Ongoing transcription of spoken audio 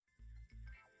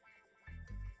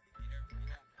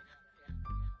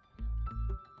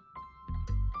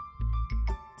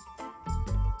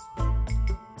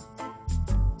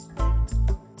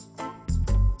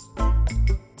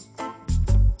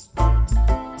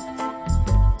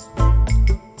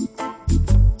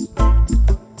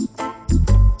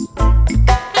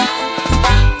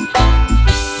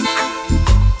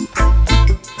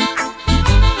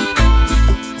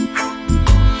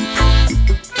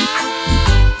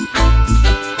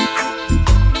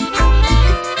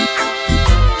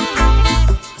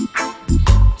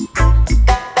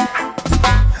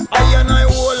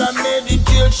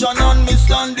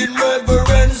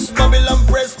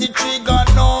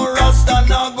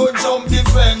jump the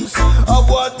fence. I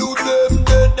what do them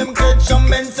dead, them catch a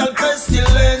mental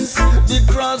pestilence. The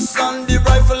cross and the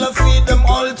rifle I feed them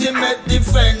ultimate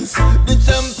defense. The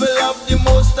temple of the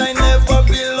most I never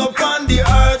build upon the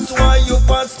earth. Why you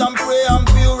fast and pray and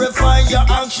purify your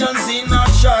actions in a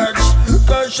church?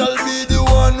 Cause shall be the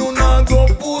one who not go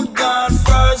put God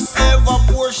first. Ever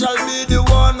poor shall be the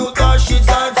one who dash his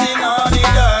heart in on the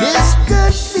dirt. This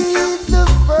could be the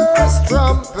first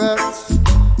trumpet,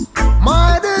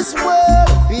 might as well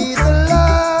be the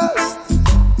last.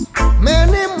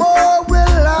 Many more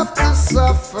will have to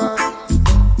suffer,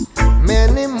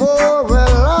 many more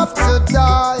will have to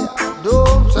die.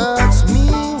 Don't ask me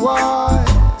why.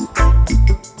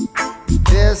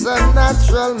 There's a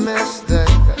natural mystic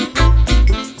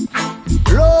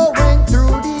blowing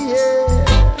through the air.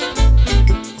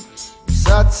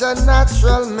 Such a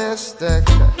natural mystic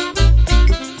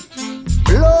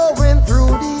blowing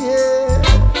through the air.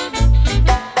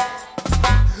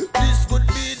 This could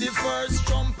be the first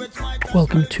trumpet.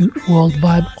 Welcome to World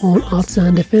Vibe on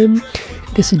Artsound FM.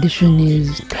 This edition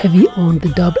is heavy on the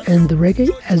dub and the reggae,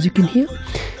 as you can hear.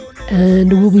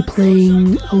 And we'll be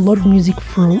playing a lot of music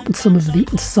from some of the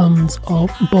sons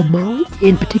of Bob Marley,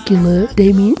 in particular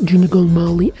Damien Junior Gong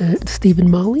Marley and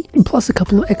Stephen Marley, plus a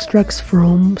couple of extracts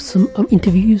from some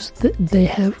interviews that they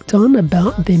have done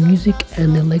about their music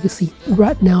and their legacy.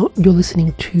 Right now, you're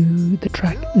listening to the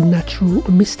track Natural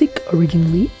Mystic,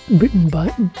 originally written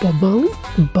by Bob Marley,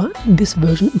 but this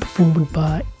version performed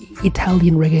by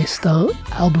Italian reggae star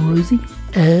Alborosie,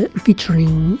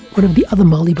 featuring one of the other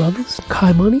Marley brothers,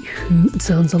 Kai Money, who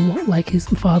sounds a lot like his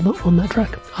father on that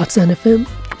track. Artsound FM,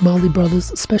 Marley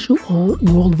Brothers special on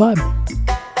World Vibe.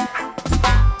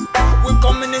 We're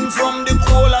coming in from the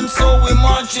cold and so we're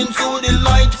marching to the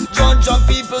light. Judge of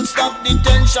people, stop the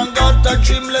tension, got a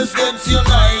dream, let's get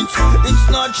unite. It's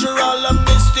natural and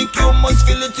mystic, you must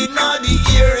feel it in all the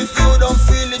ear. If you don't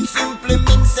feel it, simply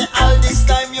means say all this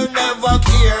time you never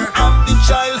care. I'm the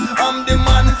child, I'm the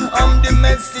man, I'm the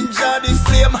messenger, the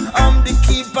flame. I'm the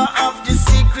keeper of the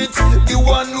secret, the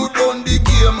one who done the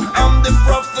game. I'm the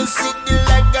prophecy, the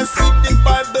legacy, the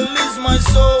Bible is my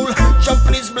soul. Jah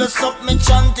please bless up me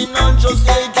chanting and just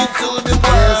take it to the world.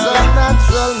 There's a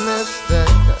natural mystic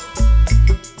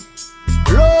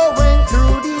blowing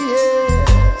through the air.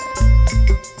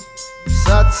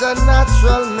 Such a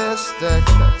natural mystic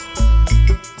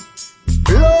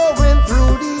blowing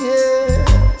through the air.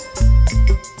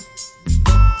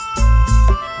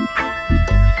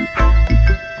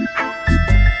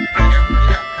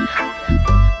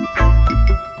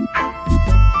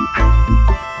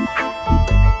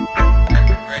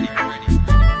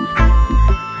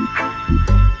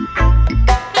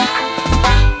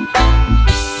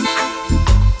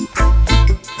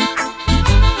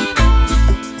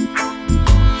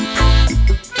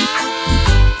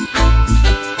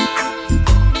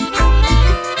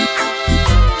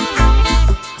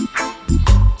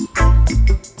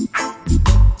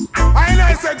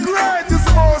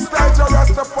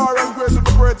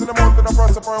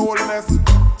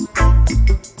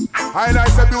 And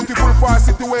it's a beautiful far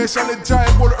situation. The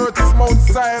giant bull earth is Mount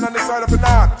Zion on the side of the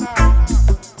north.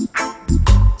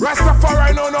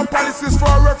 Rastafari know no policies for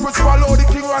a reference. Follow the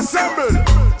king who assembled.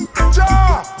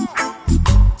 Jah!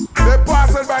 They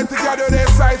passed by together their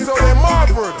side so they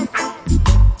marveled.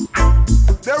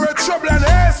 They were trouble and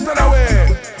haste on the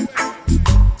way.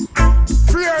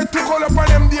 Fear took all upon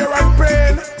them dear and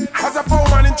pain as a foul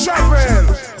man in travel.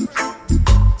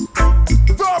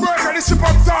 The ship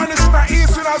of tarnish in the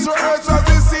east and as your earth has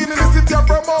been seen in the city of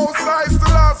Ramos. Nice to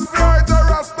last night, the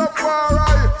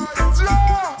Rastafari.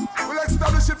 Jah, we'll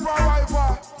establish it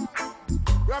forever.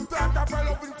 We have taught of our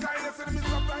love and kindness in the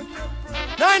midst of thy temple.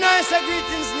 I say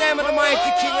greetings in the name of the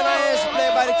mighty king, and I is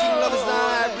played by the king love is not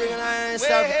I bring, and I is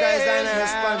Africa is I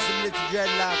responsibility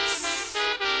dreadlocks.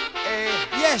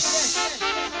 Yes.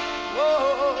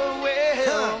 Whoa,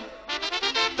 well.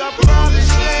 The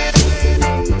promised land.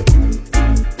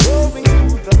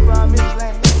 The promised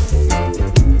land.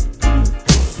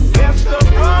 Yes, the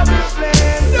promised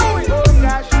land. Oh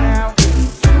gosh, now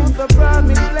to the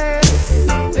promised land.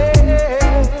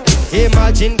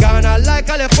 Imagine Ghana like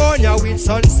California with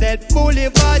Sunset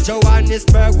Boulevard.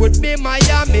 Johannesburg would be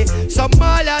Miami.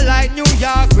 Somalia like New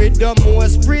York with the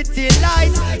most pretty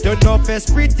light. The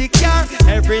toughest pretty car.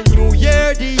 Every New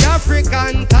Year the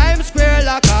African Times Square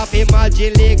lock off.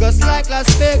 Imagine Lagos like Las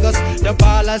Vegas. The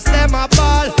ballers them a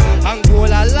ball.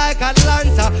 Angola like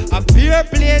Atlanta. A pure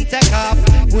plane take off.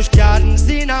 Bush Gardens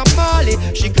in a Mali,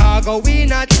 Chicago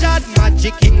in a Chad,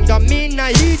 Magic Kingdom in a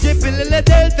Egypt, Lily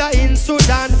Delta in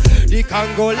Sudan, the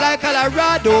Congo like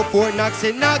Colorado, Fort Knox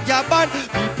in a Gabon,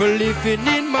 people living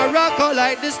in Morocco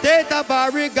like the state of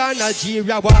Oregon,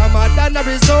 Algeria warmer than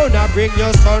Arizona, bring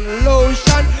your sun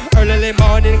lotion, early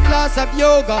morning class of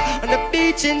yoga on the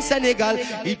beach in Senegal,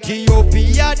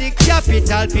 Ethiopia the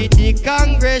capital, be the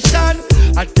congregation,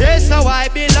 and that's how I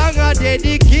belong, and there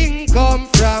the king come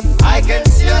from. I can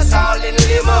see us all in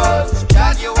limos,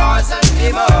 Jaguars and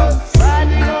limos,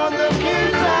 riding on the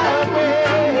King's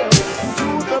Highway to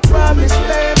the promised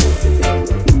land.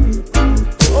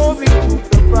 Oh, we to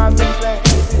the promised land.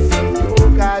 Oh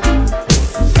God,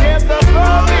 get the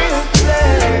promised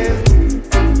land.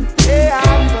 Yeah,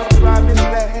 I'm the promised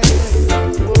land.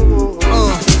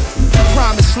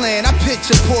 Promised land, I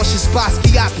picture Porsches,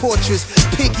 Basquiat portraits,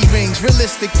 pinky rings,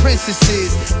 realistic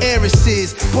princesses,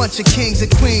 heiresses, bunch of kings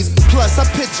and queens. Plus, I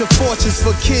picture fortunes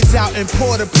for kids out in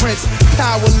Port-au-Prince.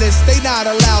 Powerless, they not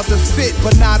allowed to fit,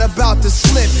 but not about to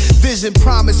slip. Vision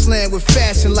promised land with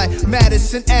fashion like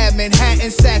Madison Ave, Manhattan,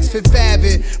 Saks Fifth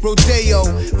Avenue, Rodeo,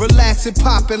 relaxing,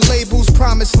 popping labels.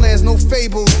 Promised lands, no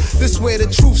fables. This where the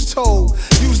truth's told.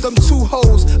 Use them two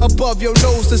holes above your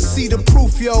nose to see the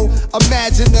proof, yo.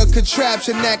 Imagine a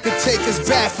contraption that could take us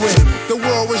backward. The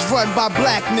world was run by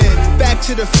black men. Back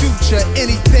to the future,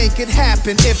 anything could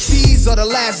happen. If these are the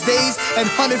last days and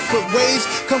 100-foot waves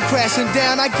come crashing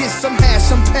down, I get some hash,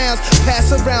 some pounds,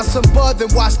 pass around some bud, then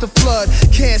watch the flood.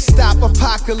 Can't stop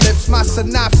apocalypse, my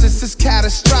synopsis is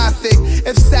catastrophic.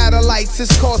 If satellites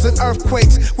is causing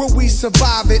earthquakes, will we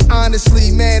survive it?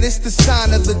 Honestly, man, it's the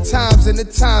sign of the times and the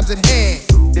times at hand.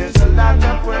 There's a lot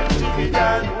of work to be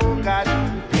done, oh God,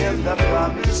 in the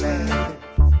promised land.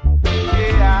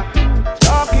 Yeah,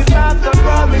 talking about the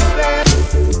promised land.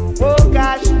 Oh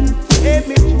gosh, take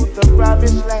me to the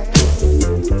promised land.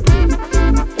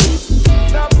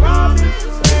 The promised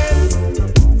land.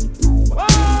 Oh,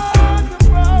 the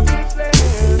promised land.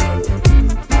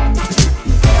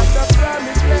 Yeah, the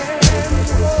promised land.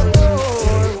 Oh,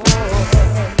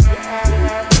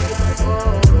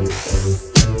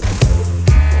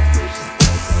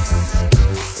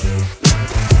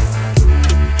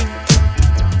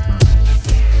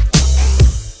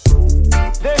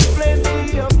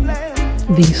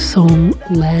 The song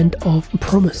Land of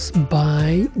Promise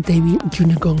by Damien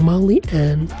Junior Gong Marley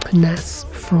and Nas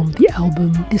from the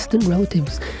album Distant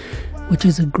Relatives, which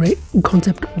is a great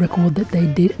concept record that they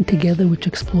did together, which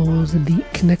explores the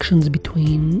connections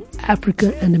between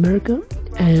Africa and America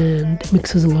and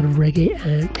mixes a lot of reggae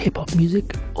and hip-hop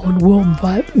music. On World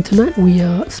Vibe tonight we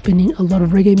are spinning a lot of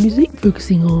reggae music,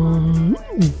 focusing on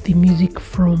the music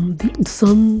from the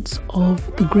sons of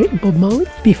the great Bob Marley.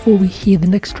 Before we hear the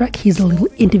next track, here's a little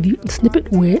interview snippet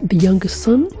where the youngest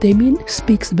son, Damien,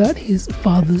 speaks about his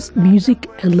father's music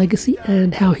and legacy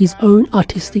and how his own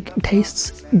artistic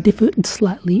tastes differ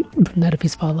slightly from that of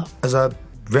his father. As a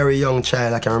very young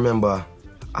child, I can remember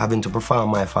having to perform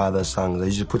my father's songs. I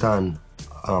used to put on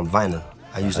vinyl.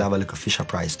 I used to have a little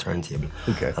Fisher-Price turntable.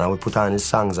 Okay. And I would put on his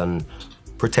songs and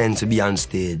pretend to be on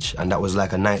stage, and that was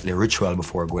like a nightly ritual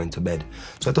before going to bed.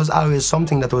 So it was always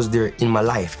something that was there in my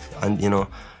life, and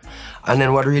and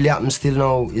then what really happens still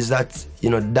now is that,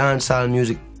 dancehall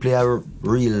music play a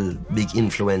real big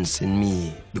influence in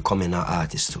me becoming an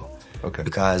artist too. Okay.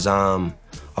 Because,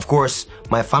 of course,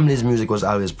 my family's music was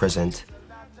always present,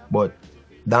 but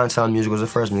dancehall music was the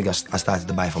first music I started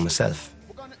to buy for myself.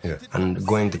 Yeah. And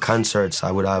going to concerts, I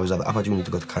would always have the opportunity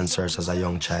to go to concerts as a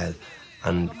young child.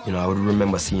 And, I would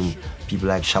remember seeing people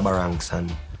like Shabba Ranks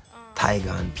and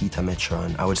Tyga and Peter Metro,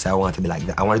 and I would say I want to be like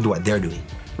that. I want to do what they're doing.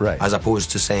 Right. As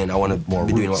opposed to saying I want to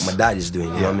be doing what my dad is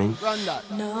doing, you know what I mean?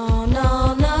 No,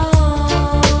 no, no.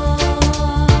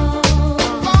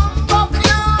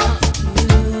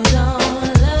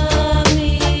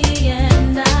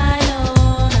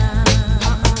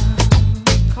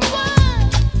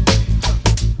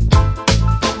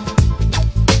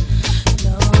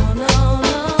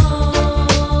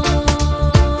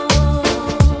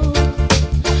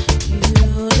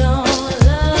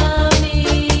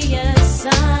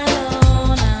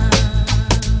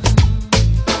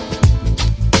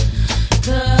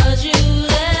 You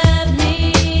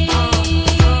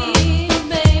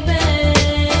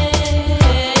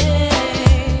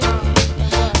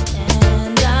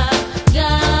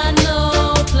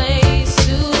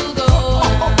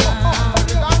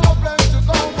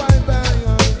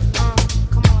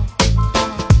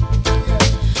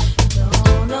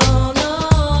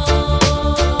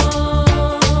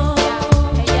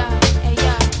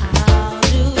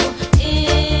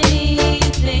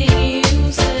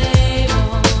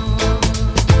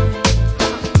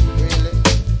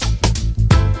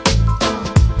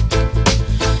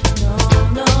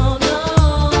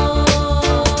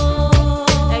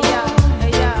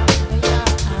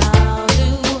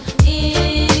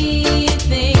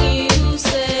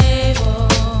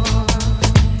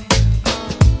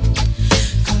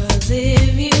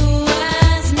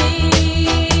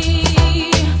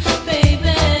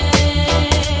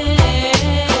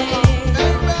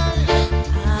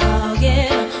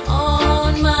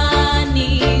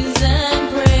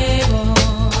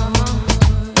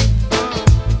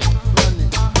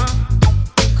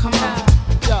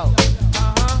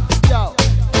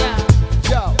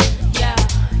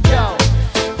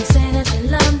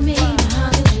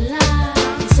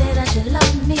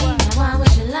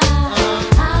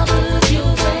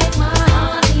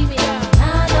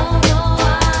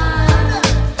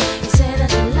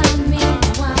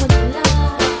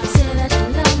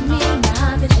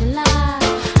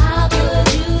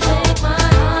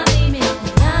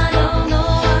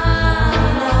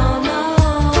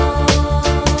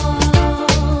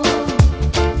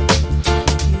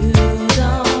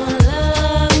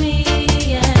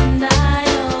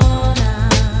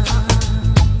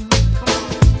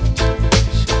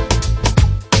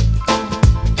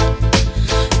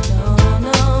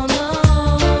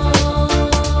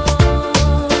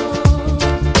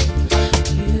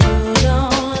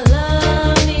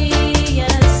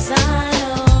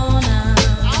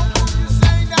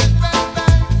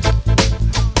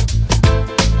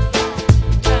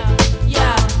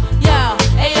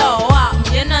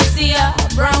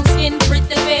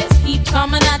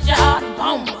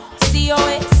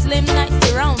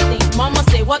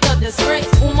what a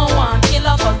disgrace. Woman want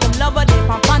killer, cause them lover they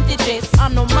from panty chase. I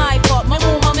know my fault, my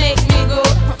woman make me go.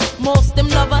 Most them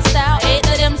lover style, eight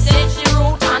of them say she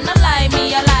rude. And I lie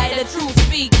me, I lie, the truth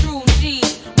speak true, G.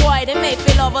 Boy, they make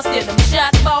feel lovers, still them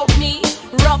chat about me.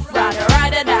 Rough rider,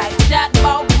 ride or die, chat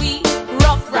about we.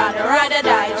 Rough rider, ride or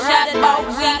die, chat about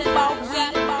we.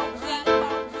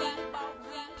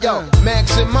 Yo,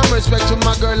 maximum respect to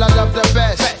my girl, I love the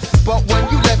best. But when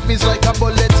you left me, it's like a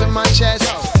bullet in my chest.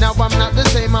 Now I'm not the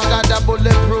same, I got a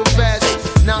bulletproof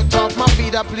vest. Knocked off my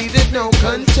feet, I pleaded no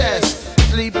contest.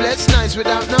 Sleepless nights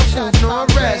without no food, no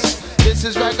rest. This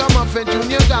is Ragamuffin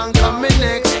Junior Gang coming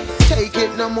next. Take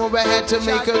it no more, I had to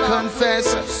make her confess.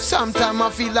 Sometimes I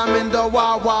feel I'm in the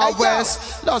Wild Wild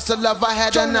West. Lost the love I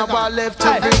had and now I live to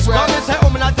regret. Mommy say,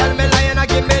 not tell me lying, I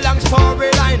give me long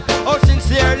storyline. Oh,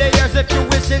 sincerely, yes, if you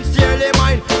wish sincerely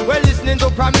mine. Well, listening to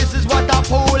promises, what a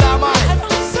fool am I.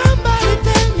 Somebody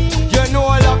tell me You know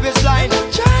love is blind,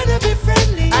 trying to be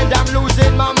friendly. and I'm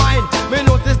losing my mind. Me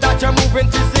notice that you're moving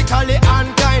physically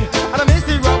unkind, and I miss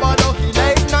the rubber ducky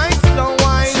late night slow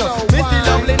wine. Miss the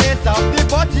loveliness of the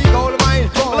body gold mine.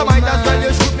 Well, I might as well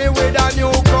you shoot me with a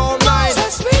new crown line.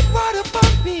 So sweet water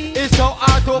puppy. It's so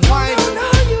hard to find. No,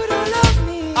 you don't love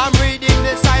me. I'm reading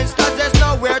the signs, cause there's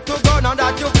nowhere to go now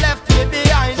that you've left me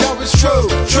behind. Yo, it's true,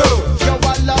 true. Yo,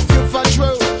 I love you for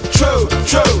true, true,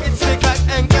 true. It's slick like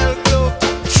Enkel glue.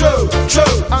 True,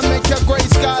 true. I make your gray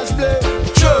skies blue.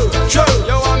 True, true.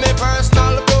 You want me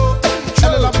personal boo.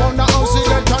 Tell up on the house, you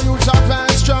let her use her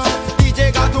pants strong.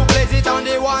 DJ got to place it on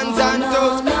the ones and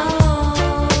twos.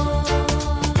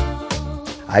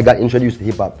 I got introduced to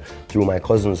hip hop through my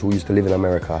cousins who used to live in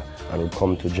America and would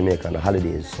come to Jamaica on the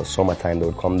holidays. So summertime they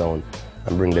would come down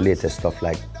and bring the latest stuff.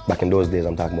 Like back in those days,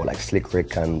 I'm talking about like Slick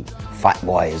Rick and Fat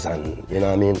Boys and you know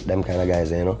what I mean, them kind of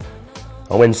guys, you know.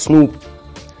 And when Snoop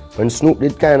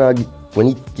did kind of, when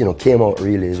he came out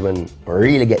really is when I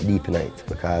really get deep in it,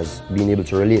 because being able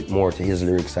to relate more to his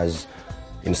lyrics as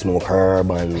in Smoke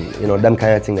Herb and them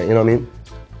kind of thing that, you know what I mean.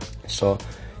 So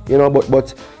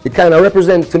but it kind of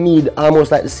represents to me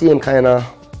almost like the same kind of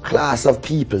class of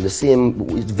people, the same,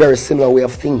 very similar way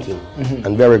of thinking,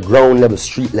 and very ground level,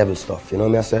 street level stuff, you know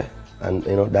what I say? And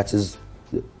that is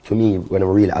to me when I'm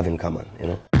really having common,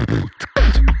 Yeah!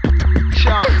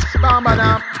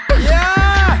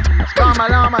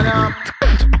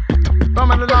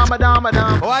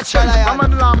 What shall I have?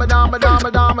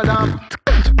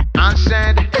 I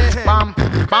said, bam,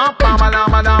 bam, bam, bam,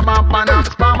 bam, bam, bam,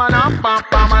 bam,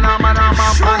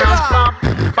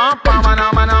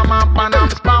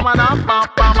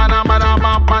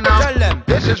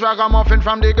 this is Ragamuffin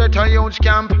from the ghetto youth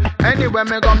camp. Anywhere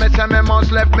me go, me say me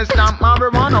must left me stamp.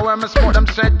 Marijuana where me smoke them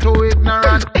said too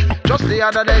ignorant. Just the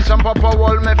other day some papa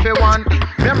wall me fi one.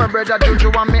 Me and my brother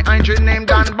Juju and me Andrew named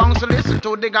Dan. Bounce to listen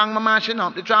to the gang, me mashing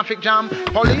up the traffic jam.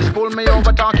 Police pull me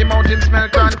over talking about him smell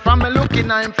cran. From me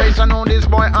looking at him face I know this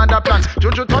boy had a plan.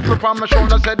 Juju touch me from my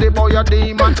shoulder said the boy a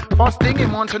demon. First thing he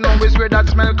want to know is where that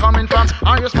smell coming from.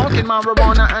 Are you smoking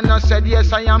marijuana? And I said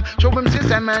yes I am. Show him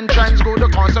system and trends go to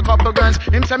cost a couple grants.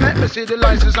 Him say make me see the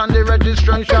license and the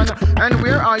registration. And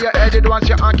where are you headed? What's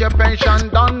your occupation?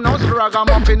 Don't know so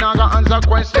Ragamuffin I got answer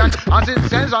question. As it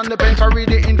says on the paper read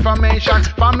the information.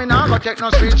 For me now go take no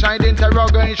street side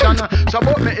interrogation. So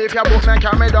book me if you book me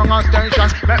carry me down a station.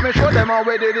 Make me show them how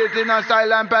we did it in a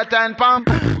silent pattern. Pam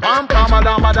pam pam pam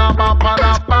pam pam pam pam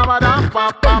pam pam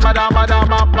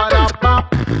pam pam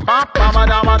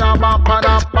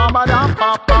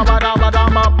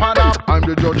I'm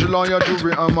the judge, lawyer,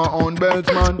 jury, and my own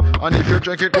beltsman. And if you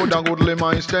check it good and goodly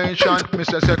my station,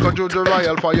 Mr. Second to the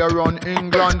Royal Fire on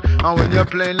England. And when you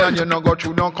play land, you no go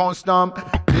through no custom.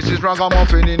 This is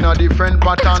Ragamuffin in a different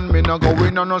pattern. Me no go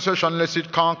in on no session unless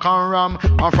it can't ram.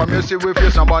 And from you see we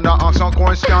face somebody ask some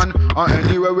question. And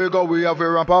anywhere we go we have a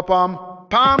rap-a-pam.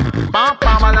 Pam pam pam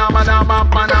pam pam pam pam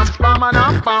pam pam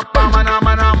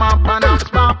pam pam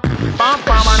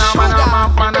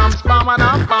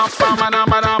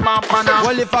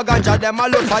well, if a ganja them a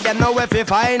look for them now if you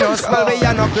find us. Well, we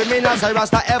are no criminals, I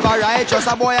rasta ever righteous.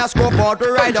 A boy a scope out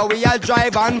to ride, we a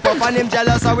drive and puff. And him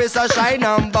jealous, so we so shine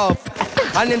and buff.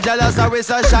 And him jealous, so we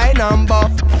so shine and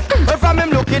buff. But from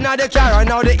him looking at the car and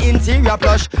now the interior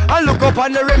plush. And look up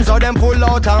on the rims, how them pull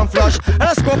out and flush. And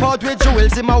I scope out with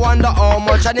jewels, him I wonder how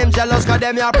much. And him jealous, cause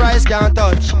them your price can't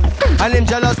touch. And him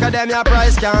jealous, cause them your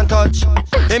price can't touch.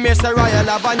 Him Mr. Royal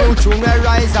have a new tune where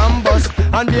rise and bust.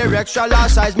 And be extra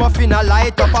large size muffin a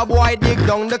light up. A boy dig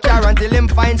down the car until him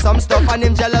find some stuff. And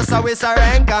him jealous, so we so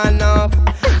rank enough.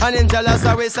 And him jealous,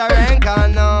 so we so rank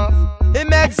enough.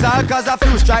 Him exalt cause a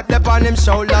few stripe left on him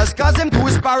shoulders. Cause him too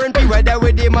sparring be where they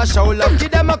with him a show love.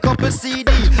 Give them a couple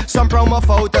CD, some promo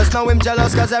photos. Now him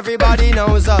jealous cause everybody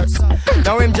knows us.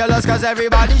 Now him jealous cause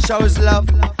everybody shows love.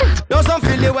 Know some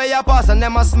feel the way you pass and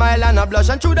them a smile and a blush.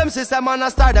 And through them system and a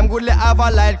star them goodly have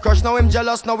a light crush. Now him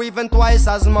jealous now even twice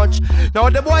as much. Now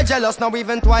the boy jealous now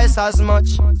even twice as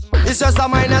much. It's just a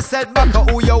minor setback of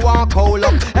who you want call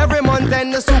up. Every month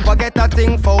then the super get a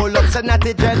thing fold up. Said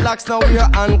natty dreadlocks now we're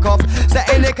handcuffed. Say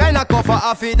any kind of cuff or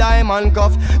half a diamond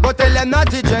cuff. Go tell them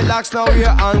natty dreadlocks now we're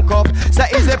handcuffed. Say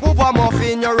easy poop a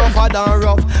muffin you're rougher than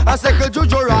rough. And second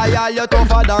juju royal you're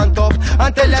tougher than tough.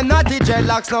 And tell them natty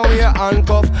dreadlocks now we're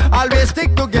handcuffed. Always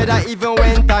stick together even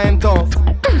when time tough.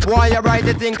 Why you bright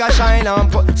you think I shine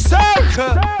and put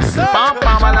circle.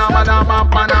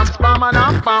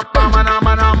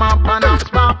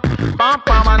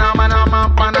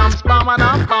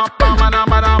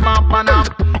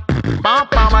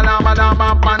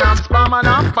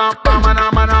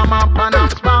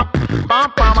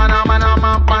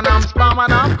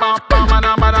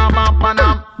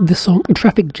 The song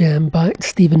Traffic Jam by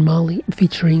Stephen Marley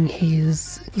featuring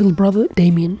his little brother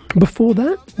Damien. Before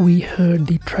that, we heard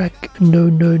the track No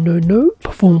No No No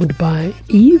performed by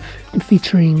Eve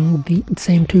featuring the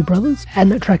same two brothers,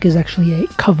 and that track is actually a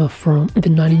cover from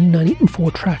the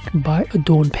 1994 track by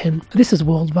Dawn Penn. This is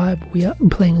World Vibe. We are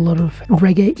playing a lot of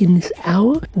reggae in this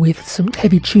hour with some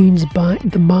heavy tunes by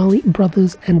the Marley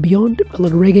brothers and beyond. A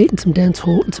lot of reggae and some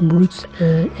dancehall and some roots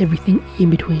and everything in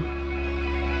between.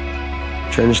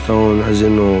 Trenchtown, as you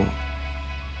know,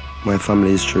 my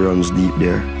family history runs deep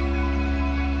there.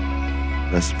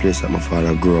 That's the place that my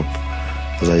father grew up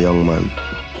as a young man.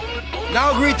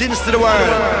 Now greetings to the world.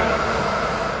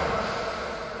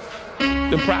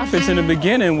 The prophets in the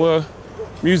beginning were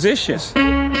musicians.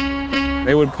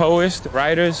 They were poets,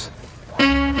 writers,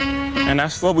 and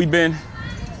that's what we've been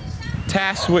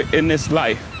tasked with in this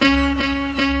life.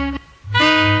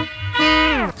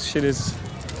 Shit is,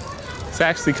 it's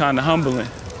actually kind of humbling,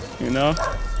 you know?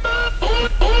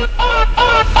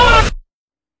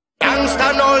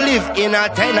 Gangsta no live in a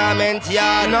tenement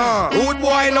yard. No. Good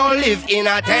boy no live in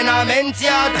a tenement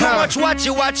yard. Too much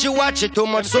watch it. Too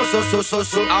much so.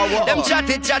 Them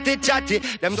chatty.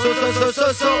 Them so.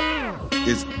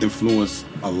 It's influenced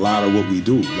a lot of what we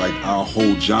do. Like our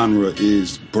whole genre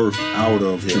is birthed out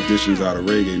of traditions out of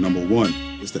reggae, number one.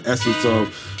 It's the essence of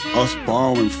us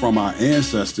borrowing from our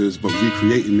ancestors, but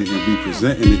recreating it and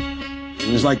representing it.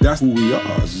 It's like that's who we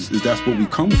are. That's where we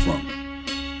come from.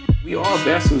 We all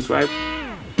vessels, right?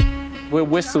 We're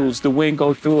whistles, the wind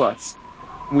goes through us.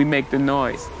 We make the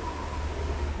noise.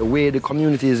 The way the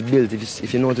community is built,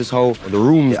 if you notice how the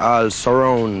rooms all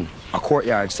surround a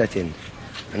courtyard setting.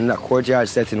 And that courtyard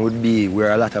setting would be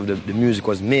where a lot of the music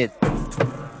was made.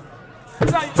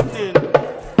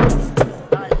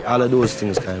 All of those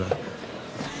things kind of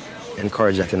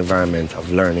encourage that environment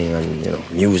of learning and, you know,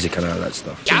 music and all that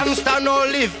stuff. Gangsta no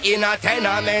live in a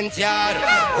tenement yard.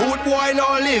 Good boy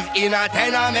no live in a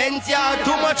tenement yard.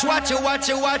 Too much watch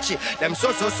it. Them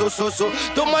so.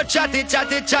 Too much chatty,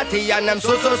 and them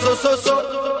so.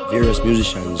 Various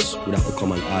musicians would have to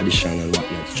come and audition and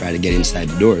whatnot to try to get inside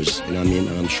the doors, you know what I mean?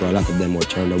 And I'm sure a lot of them were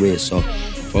turned away. So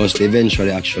for us to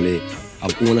eventually actually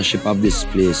have ownership of this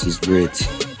place is great.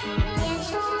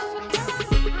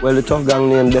 Well, the Tough Gang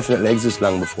name definitely exists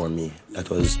long before me. That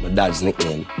was my dad's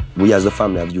nickname. We as a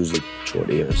family have used it through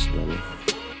the years, you know what I mean?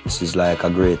 This is like a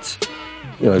great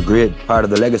part of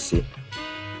the legacy.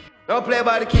 No play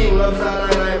by the king, loves all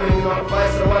and I bring up.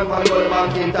 Vice the one for gold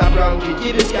banking, top ranking,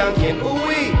 keep it skanking.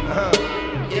 Ooh-wee,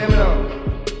 hear me now.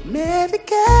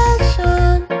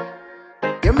 Medication,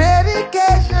 your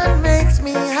medication makes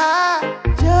me high.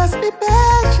 Just be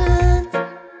patient.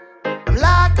 I'm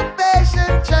like a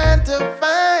patient trying to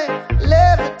find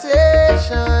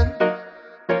levitation.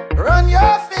 Run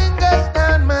your fingers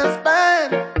down my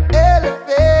spine,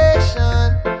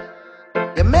 elevation.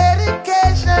 Your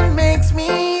medication makes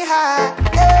me high.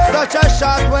 Such a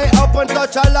short way up and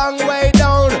such a long way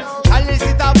down. And this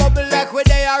is a bubble like where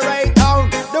they are right down.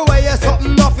 The way you're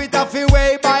something off it off your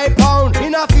way by pound.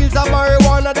 In a fields of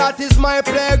marijuana, that is my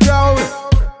playground.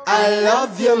 I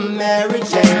love you, Mary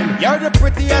Jane. You're the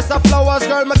prettiest of flowers,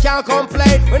 girl, me can't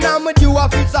complain. When I'm with you, I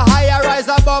feel so high, I rise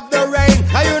above the rain.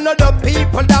 And you know the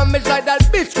people damage like that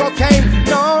bitch cocaine.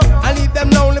 No, I leave them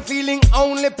lonely, feeling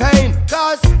only pain.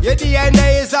 Cause your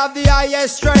DNA is of the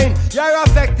highest strain. Your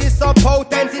effect is so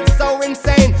potent, it's so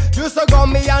insane. You so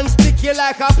gummy and sticky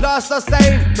like a plaster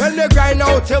stain. When you grind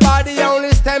out your body,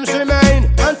 only stems remain.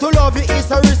 And to love you is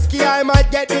so risky, I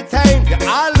might get detained. You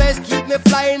always keep me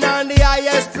flying on the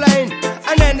highest plane.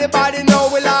 And anybody know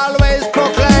will always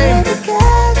proclaim.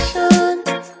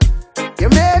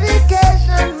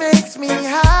 me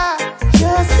high.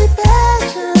 Just be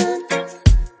patient.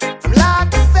 I'm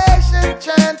like a patient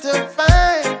trying to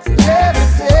find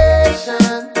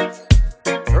levitation.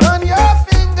 Run your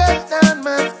fingers down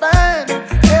my spine.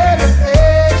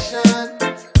 Elevation.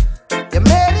 Your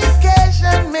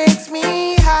medication makes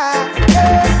me high.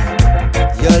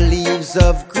 Your leaves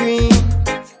of green,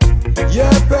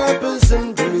 your purples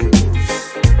and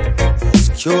blues,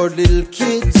 cured little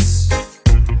kids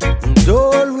and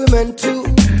old women too.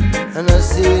 And I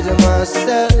say to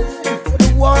myself, what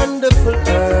a wonderful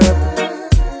herb.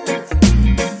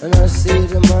 And I say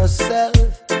to myself,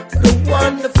 what a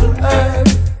wonderful herb.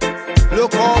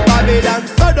 Look how Babylon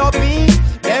stood up in.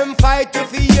 Them fight you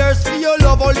for years, for your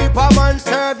love only per man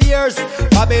serve years.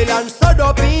 Babylon stood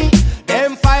up in.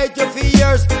 Them fight you for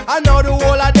years, and now the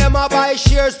whole of them are buy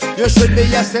shares. You should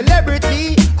be a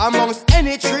celebrity amongst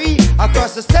any tree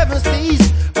across the 7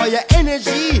 seas for your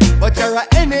energy, but you're an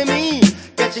enemy,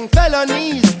 catching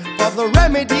felonies for the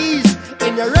remedies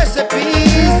in your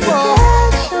recipes.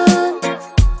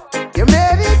 Your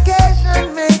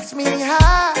medication makes me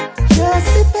high. Just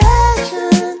be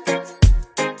patient.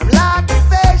 I'm like a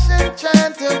patient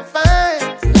trying to find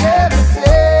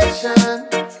levitation.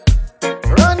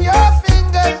 Run your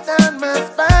fingers down my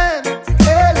spine.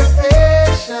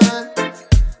 Elevation.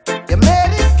 Your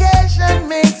medication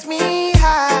makes me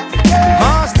high.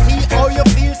 Masty, how you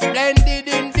feel splendid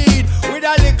indeed. With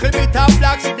a little bit of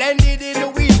black splendid in the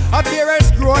weed.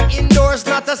 Appearance grow indoors,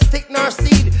 not a stick nor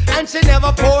seed. And she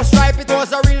never post ripe, it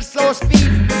was a real slow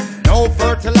speed. No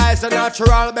fertilizer,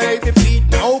 natural baby feed.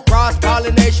 No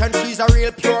cross-pollination, she's a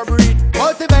real pure breed.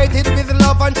 Cultivated with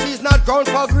love and she's not grown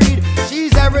for greed.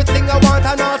 She's everything I want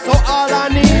and also all I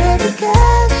need.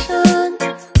 Medication.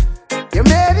 Your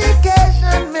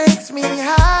medication makes me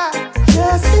high.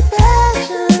 Just be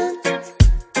patient.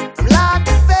 I'm like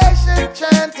a patient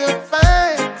trying to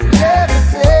find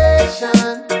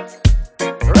levitation.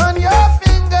 Run your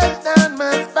fingers down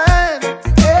my spine.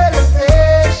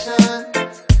 Elevation.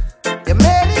 Your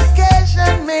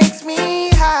medication makes me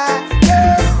high.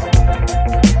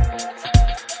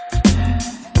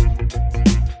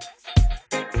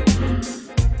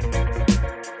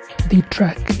 The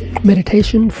track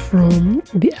Meditation from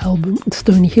the album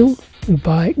Stony Hill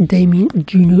by Damien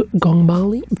Junior Gong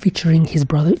Marley featuring his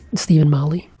brother Stephen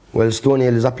Marley. Well, Stony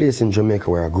Hill is a place in Jamaica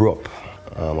where I grew up.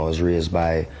 I was raised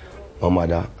by my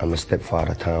mother and my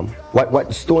stepfather Tom.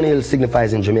 What Stony Hill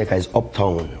signifies in Jamaica is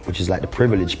uptown, which is like the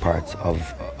privileged part of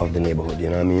the neighborhood, you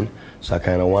know what I mean? So I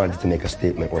kind of wanted to make a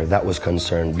statement where that was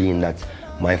concerned, being that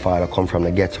my father come from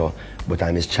the ghetto, but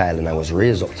I'm his child and I was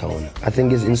raised uptown. I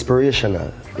think it's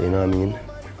inspirational, you know what I mean?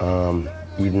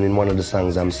 Even in one of the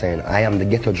songs I'm saying, I am the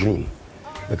ghetto dream,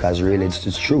 because really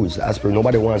it's true. It's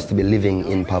nobody wants to be living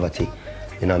in poverty,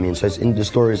 you know what I mean? So the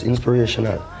story is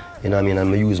inspirational, you know what I mean?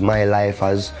 I'm gonna use my life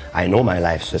as, I know my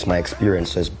life, so it's my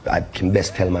experience, so I can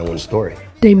best tell my own story.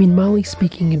 Damien Marley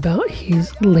speaking about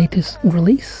his latest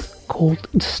release called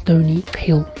Stony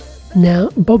Hill. Now,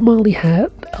 Bob Marley had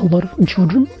a lot of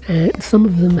children, and some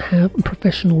of them have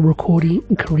professional recording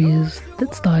careers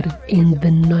that started in the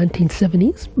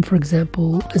 1970s. For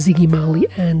example, Ziggy Marley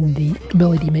and the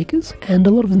Melody Makers. And a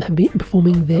lot of them have been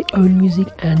performing their own music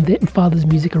and their father's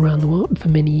music around the world for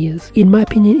many years. In my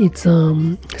opinion, it's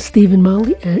Stephen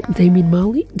Marley and Damien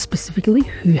Marley specifically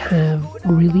who have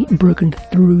really broken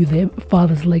through their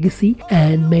father's legacy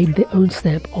and made their own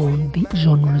stamp on the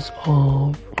genres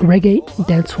of reggae,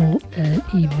 dancehall, and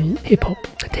even hip-hop,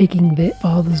 taking their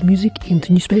father's music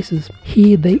into new spaces.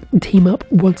 Here they team up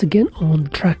once again on the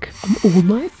track All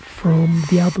Night from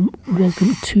the album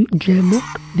Welcome to Jam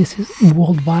Rock. This is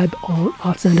World Vibe on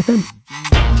Artsound FM.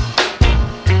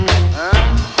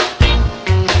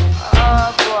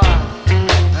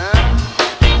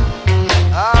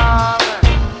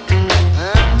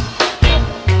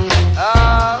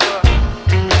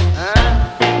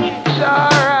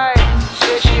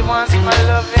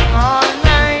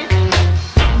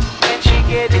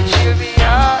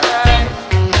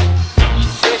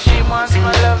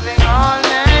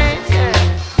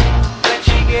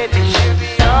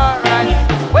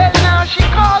 She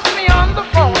calls me on the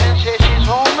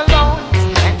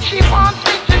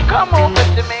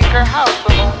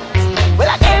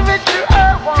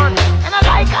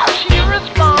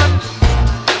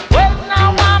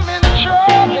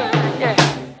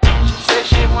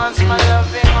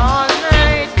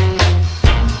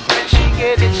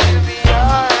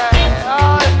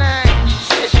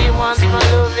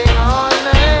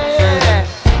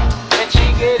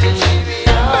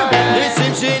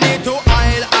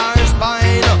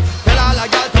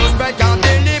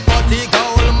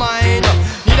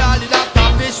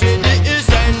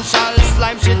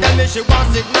she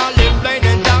want signal in plain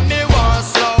and tell me want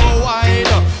slow wine.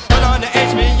 Turn on the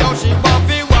HBO, she want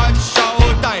fi watch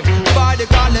Showtime. By the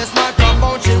cordless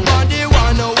microphone, she want the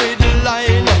one with the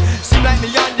line. Seem like me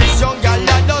and this young girl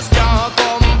that just can't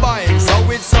combine. So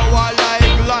it's so I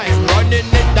like line, running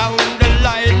it down the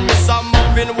line. Miss a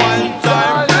muffin one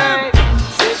time.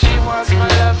 Say she wants my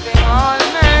loving all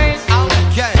night.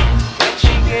 Okay. When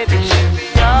she get it, she'll be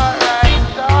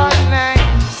alright all night.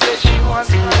 Say she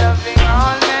wants my loving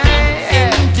all night.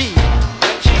 Indeed.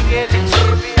 When she get it,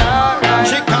 she'll be alright.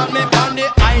 She call me on the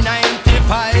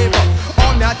I-95.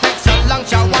 Oh, me a text her long,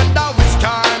 she wonder which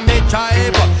car me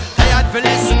drive. Tired for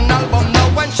listen album now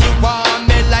when she want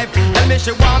me live. Tell me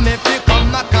she want me fi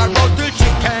come knock her out till she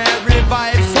can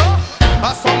revive. So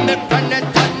I saw me planet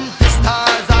and the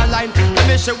stars align. Tell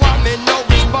me she want me know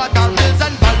which part of hills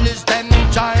and valleys them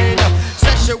join.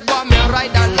 Say she want me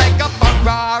ride her like a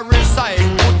Ferrari side.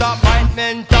 Put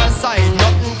appointment aside,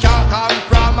 nothing can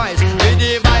compromise. The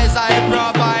device I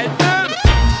provide.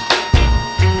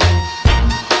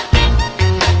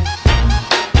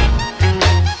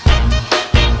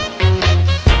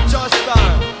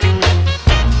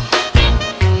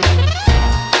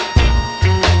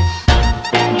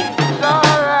 It's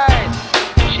alright.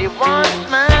 She wants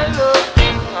my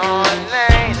loving all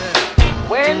night.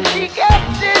 When she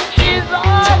gets it, she's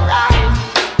alright.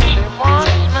 She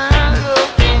wants my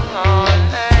loving all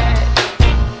night.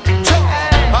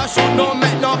 I should not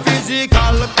make no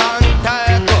physical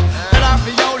contact. Tell her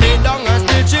fi hold it down and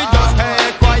still she just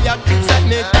can't quiet. Set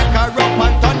me take her up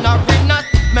and turn her in a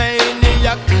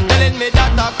maniac. Telling me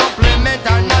that a compliment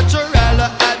her natural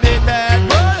habitat.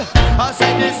 Well, I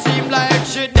said it seem like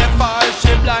she deaf or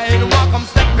she blind. Walk come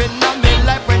stepping on me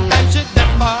life when time she deaf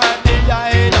or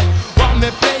behind. Want me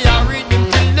play a rhythm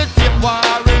till the tape war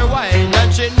rewind.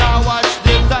 And she now watch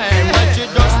the time. And she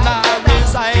just not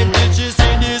resign till she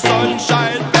see the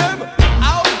sunshine.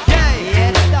 Okay,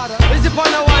 is it on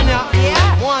the one ya?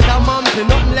 Want a monthly,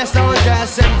 nothing less than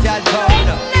 170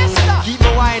 pound. Keep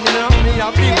me winding up, need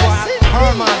a big one.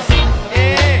 Hermas.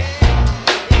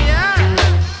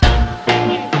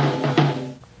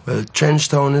 Well,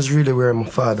 Trenchtown is really where my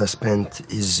father spent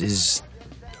his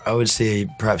I would say,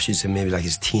 perhaps you'd say maybe like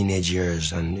his teenage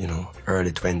years and, you know,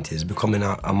 early 20s, becoming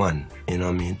a man, you know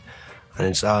what I mean? And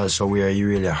it's also where he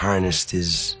really harnessed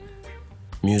his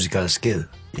musical skill,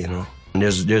 you know? And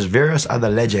there's various other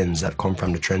legends that come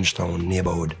from the Trenchtown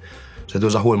neighborhood. So there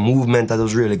was a whole movement that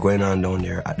was really going on down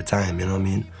there at the time, you know what I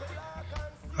mean?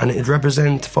 And it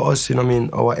represents for us, you know what I mean,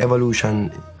 our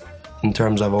evolution in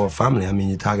terms of our family. I mean,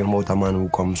 you're talking about a man who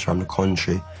comes from the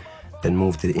country, then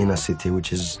moved to the inner city,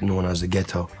 which is known as the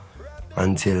ghetto,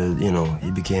 until, you know,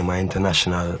 he became an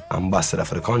international ambassador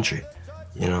for the country,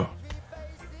 you know?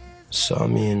 So, I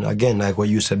mean, again, like what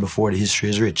you said before, the history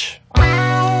is rich.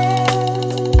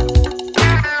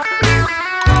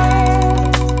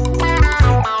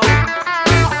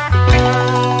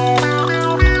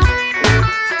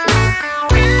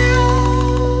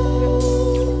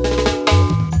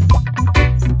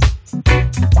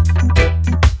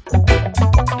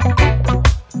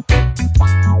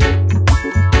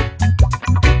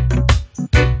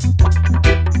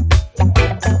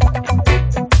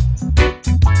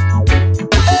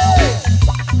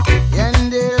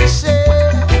 And they'll say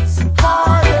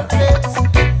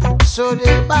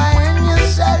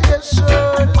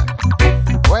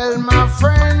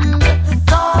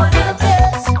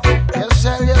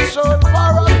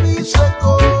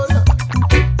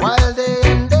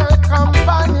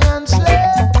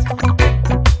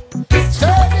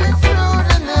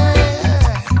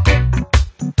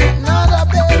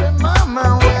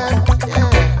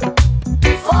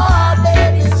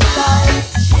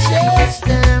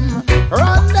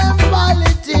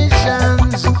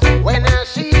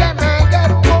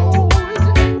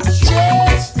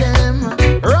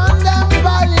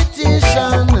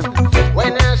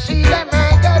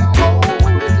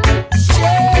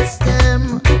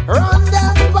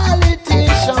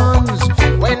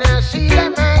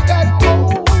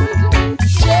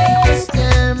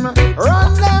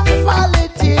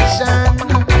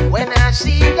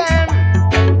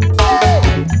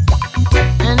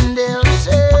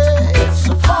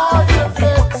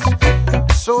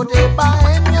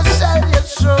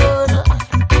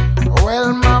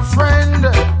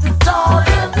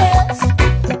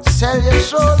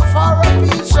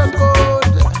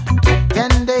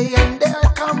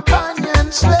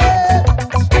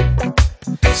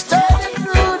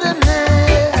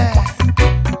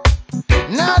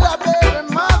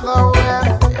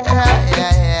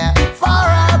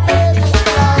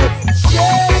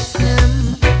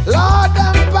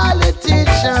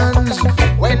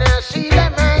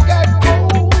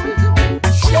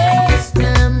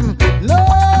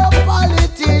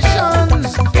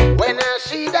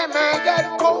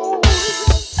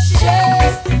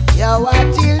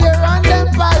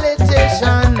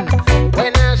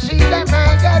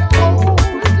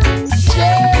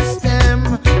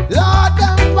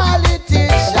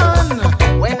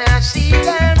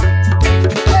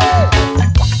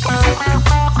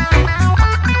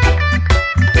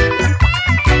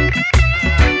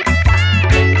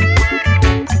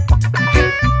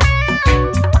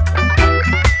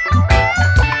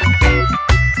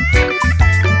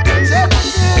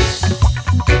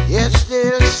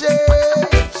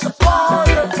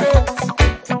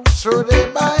So they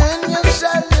buy and you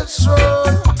sell your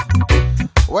soul.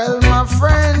 Well, my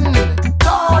friend,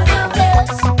 don't you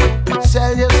best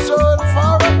sell your soul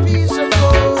for a piece of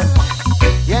gold.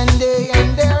 And they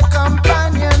and their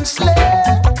companions slay.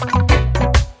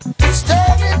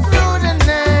 Steady through the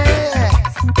night.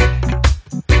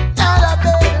 Not a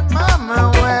baby mama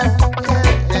wept.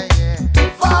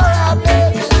 For a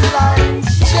baby's life.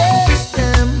 Chase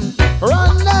them,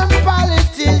 run them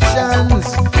politicians.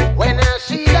 When I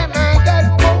see them, I get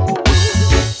bold.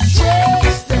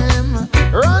 Chase them,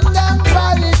 run them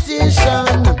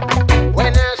politicians.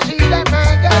 When I see them,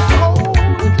 I get bold.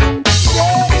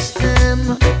 Chase them,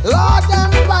 Lord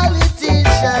them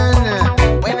politicians.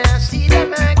 When I see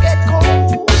them, I get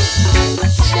cold.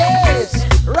 Chase,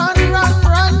 run, run,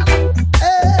 run.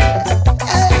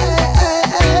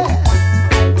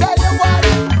 Tell you what,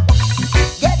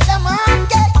 get them on,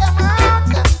 get them on.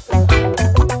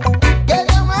 Get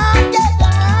them on, get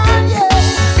them on, yeah.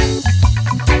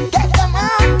 Get them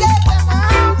on, get them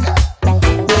on.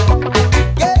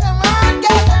 Get them on,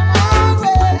 get them on,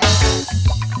 yeah.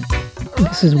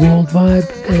 This is World Vibe,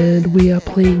 and we are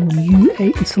playing you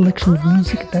a selection of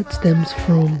music that stems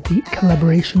from the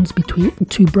collaborations between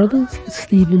two brothers,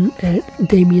 Stephen and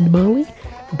Damian Marley,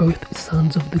 both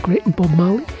sons of the great Bob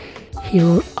Marley, here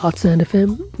on Artsound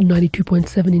FM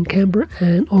 92.7 in Canberra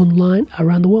and online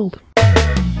around the world.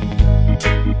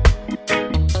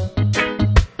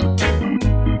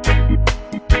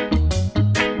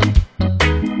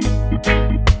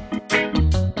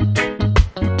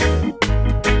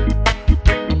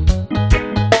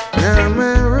 Now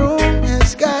my room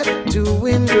has got two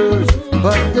windows,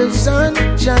 but the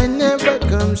sunshine never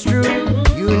comes through.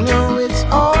 You know it's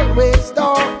always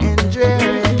dark and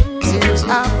dreary since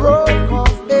I broke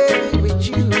off, baby, with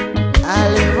you. I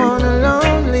live on a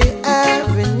lonely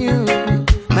avenue.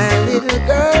 My little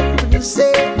girl wouldn't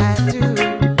say I do.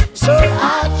 So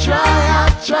I try, I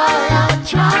try, I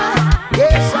try.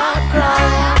 Yes, I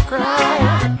cry.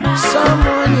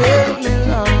 Someone help me,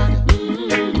 Lord.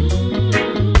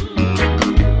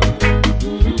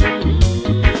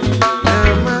 Now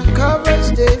my covers,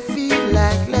 they feel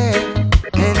like lead,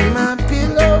 and my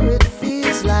pillow, it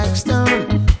feels like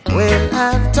stone. Well,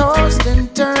 I've tossed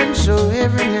and turned so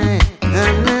every night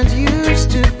I'm not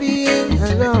used to being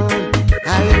alone.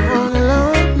 I live on a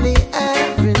lonely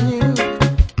avenue.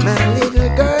 My little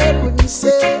girl wouldn't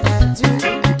say I do.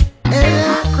 And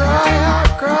I cry.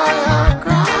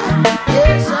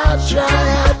 Yes, I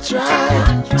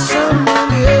try.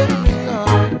 Someone help me,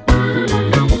 Lord.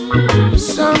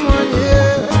 Someone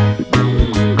help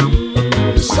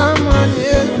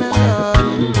me, Lord.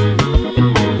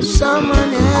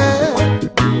 Someone help.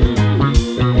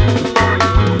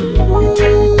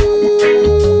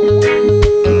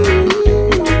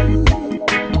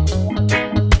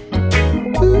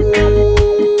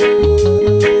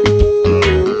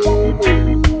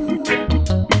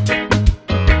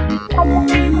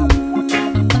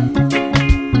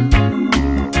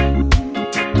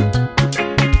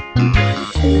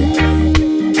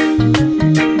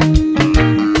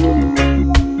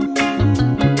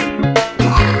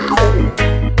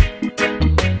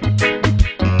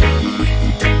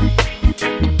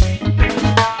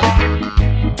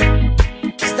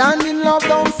 Stand in love,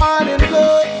 don't fall in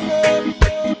love.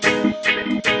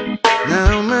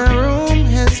 Now my room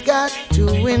has got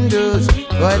two windows,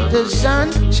 but the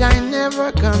sunshine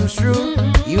never comes through.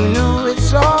 You know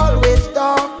it's always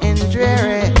dark and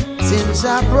dreary since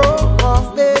I broke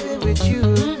off, baby, with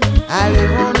you. I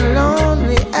live on a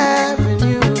lonely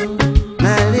avenue.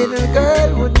 My little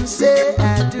girl wouldn't say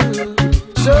I do.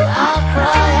 So I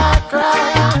cry.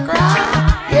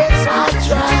 Yes, I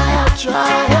try.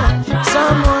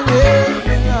 Someone help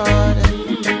me, Lord.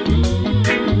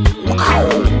 Wow.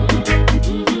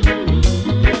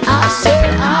 I say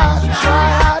I try.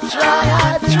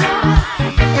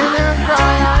 And I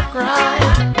cry.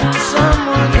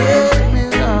 Someone help me,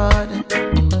 Lord.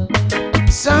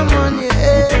 Someone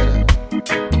help.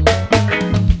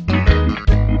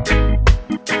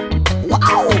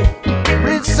 Wow.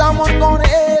 Is someone gonna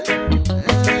help?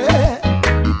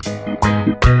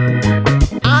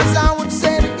 As I would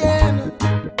say it again,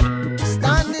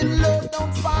 standing low,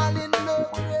 don't fall in love.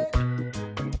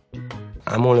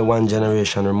 I'm only one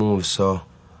generation removed, so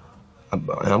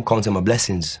I'm counting my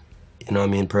blessings. You know what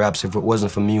I mean? Perhaps if it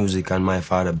wasn't for music and my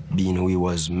father being who he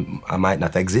was, I might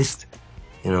not exist.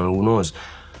 You know, who knows?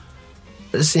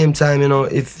 At the same time, you know,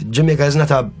 if Jamaica is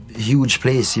not a huge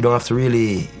place, you don't have to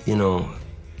really, you know,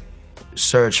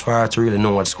 search far to really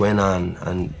know what's going on.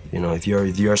 And, you know, if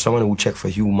you're someone who check for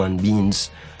human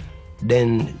beings,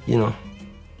 then, you know,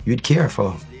 you'd care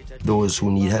for those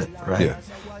who need help, right?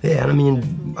 Yeah, and I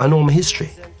mean, I know my history,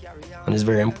 and it's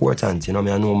very important, you know.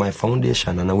 I know my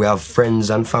foundation, and we have friends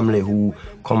and family who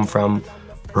come from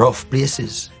rough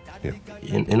places. Yeah.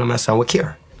 You know, my son, we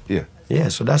care. Yeah. Yeah,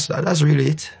 so that's really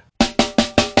it.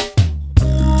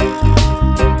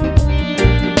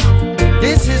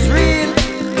 This is real.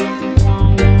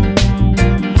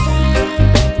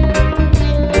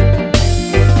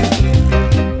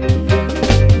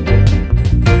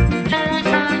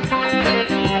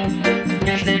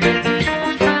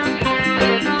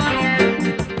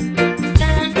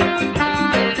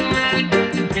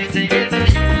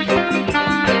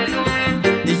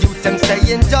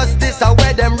 Injustice are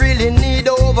where them really need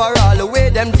overall. The way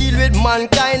them deal with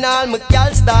mankind, all my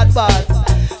gal start bad.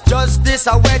 Justice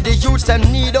are where the youths them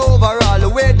need overall. The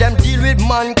way them deal with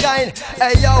mankind.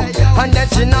 Hey yo, and then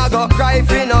she not go cry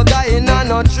for no guy in a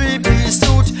no 3-piece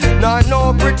suit.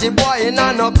 No pretty boy in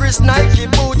a no Chris Nike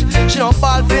boot. She no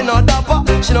ball for no dapper,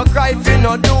 she no cry for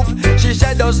no dupe. She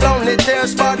shed those lonely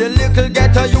tears for the little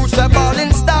ghetto youths. They're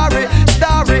balling starry,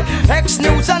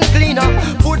 ex-news and cleaner.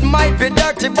 Food might be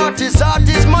dirty, but his heart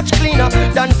is much cleaner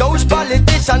than those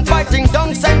politicians fighting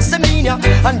dunks and semina.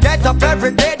 And get up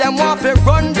every day, them want to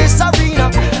run this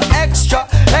arena. Extra,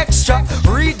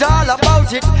 read all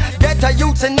about it. Get a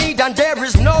youth in need and there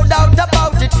is no doubt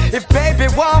about it. If baby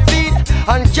want feed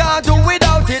and can't do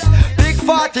without it, Big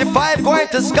 45 going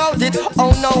to scout it.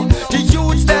 Oh no, the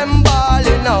youths them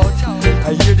balling out.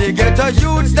 You the ghetto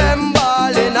youths them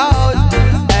balling out.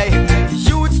 Hey,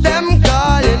 youths them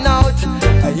calling out.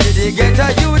 You the ghetto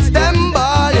youths them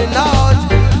balling out.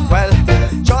 Well,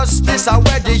 justice are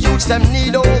where the youths them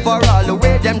need overall. The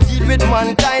way them deal with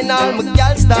mankind, all my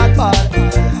gal start ball.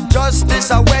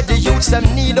 Justice are where the youths them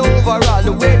need overall.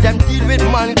 The way them deal with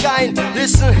mankind.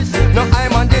 Listen, no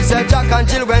I'm on this Jack and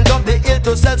Jill went up the hill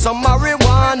to sell some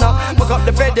marijuana. Book up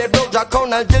the bed, they broke Jack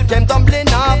Crown and Jill came tumbling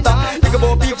after. Think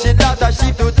about beef, she daughter,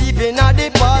 sheep to thief in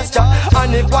the pasture.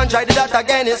 And if one try that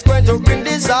again, it's going to bring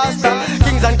disaster.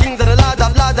 Kings and kings of the lords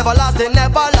of lords, everlasting,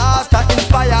 never last.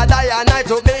 Inspired I and I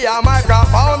to be a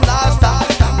microphone blaster.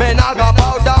 Men I go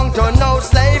bow down to no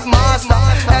slave master.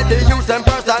 And the youth them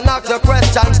first and ask the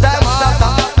questions them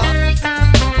after.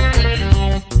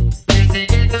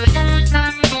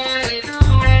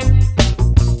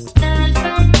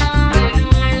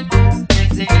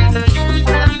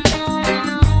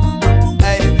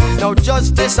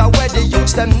 Justice are where the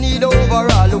youths them need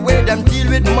overall. The way them deal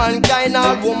with mankind,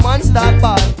 all woman start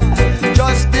bad.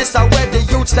 Justice are where the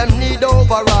youths them need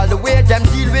overall. The way them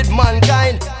deal with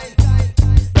mankind.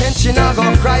 And she not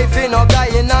go cry for no guy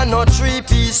in a no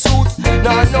 3-piece suit.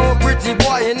 No pretty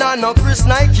boy in a no Chris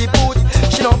Nike boot.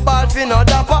 She no ball for no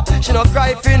dapper, she no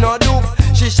cry for no dupe.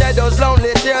 She shed those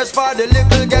lonely tears for the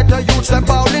little ghetto youths. They're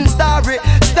bowling starry,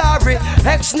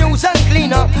 ex-news and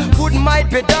cleaner. Food might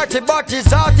be dirty, but his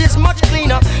heart is much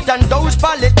cleaner than those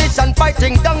politicians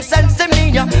fighting dunks and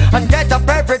semina. And get up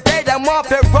every day, them want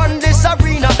to run this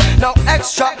arena. Now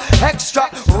extra,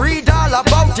 read all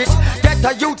about it. Get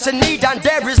the youths in need and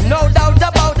there is no doubt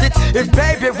about it. If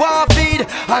baby want feed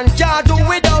and can't do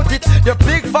without it, the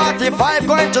Big 45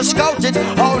 going to scout it.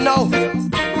 Oh no.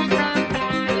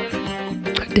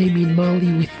 Damian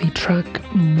Marley with the track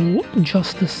More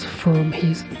Justice from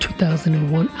his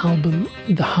 2001 album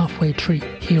The Halfway Tree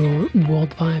here on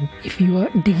World Vibe. If you are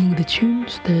digging the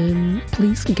tunes, then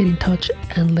please get in touch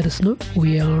and let us know.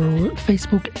 We are on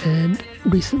Facebook and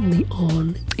recently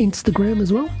on Instagram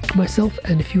as well. Myself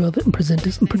and a few other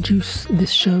presenters produce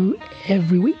this show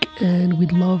every week, and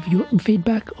we'd love your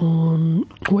feedback on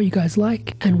what you guys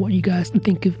like and what you guys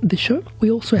think of the show.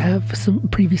 We also have some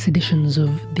previous editions of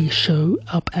the show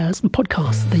up as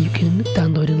podcasts that you can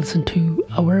download and listen to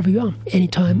wherever you are,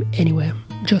 anytime, anywhere.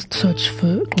 Just search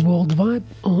for World Vibe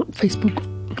on Facebook,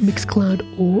 Mixcloud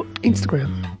or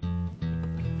Instagram.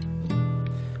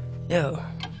 Yo,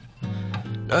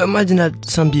 now imagine that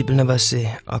some people never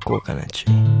say a coconut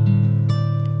tree.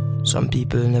 Some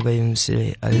people never even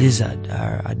say a lizard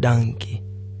or a donkey,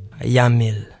 a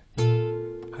yamil,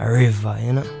 a river,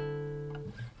 you know.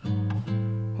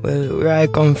 Well, where I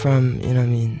come from, you know what I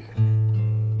mean,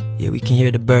 yeah, we can hear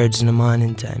the birds in the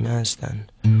morning time, you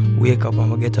understand? Wake up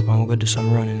and we get up and we go do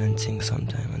some running and things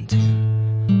sometime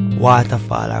until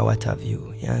waterfall or what have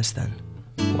you, you understand?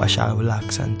 Wash our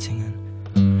relax and thing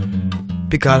and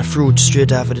pick all the fruit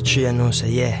straight off of the tree and know say,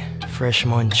 yeah, fresh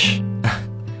munch,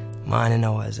 morning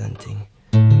hours and thing.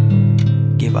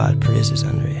 Give all praises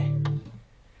and ray.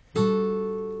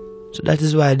 So that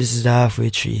is why this is the halfway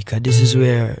tree, cause this is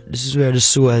where the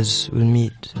sewers will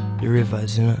meet the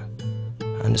rivers, you know,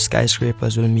 and the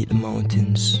skyscrapers will meet the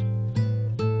mountains.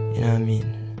 You know what I mean?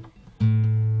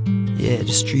 Yeah,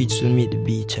 the streets will meet the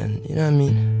beach, and you know what I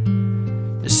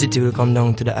mean? The city will come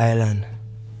down to the island.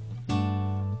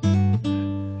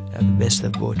 Have the best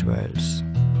of both worlds.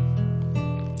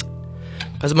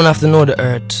 Because I'm gonna have to know the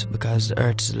earth, because the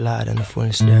earth is the Lord and the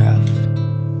fullness thereof.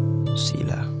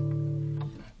 Selah.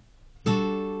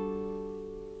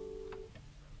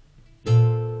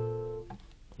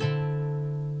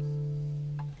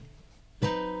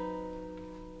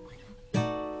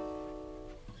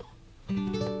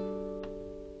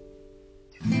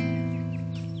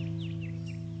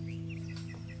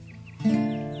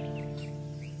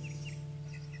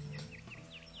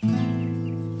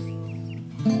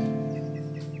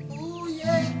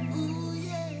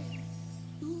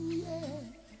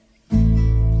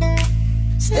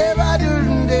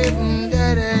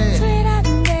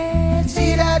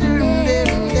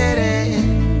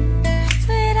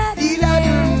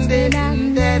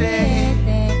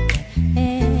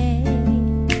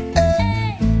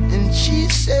 And she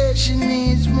said she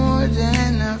needs more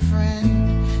than a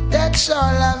friend. That's all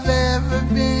I've ever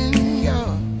been,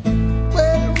 yo.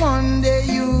 Well, one day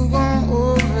you gon'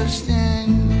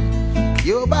 overstand.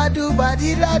 Yo, badu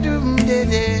badi la dum de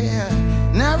de.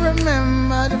 Now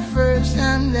remember the first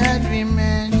time that we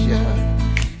met, yo.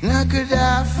 Now could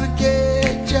I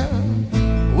forget, yo?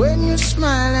 When you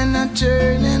smile and I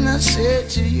turn and I say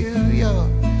to you, yo,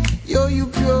 yo, you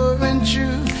pure and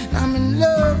true. I'm in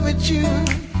love with you,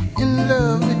 in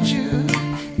love with you,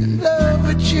 in love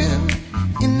with you,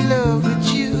 in love with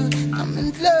you. I'm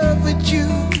in love with you,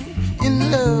 in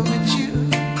love with you,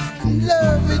 in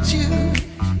love with you,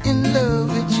 in love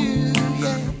with you,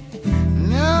 yeah.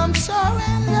 Now I'm so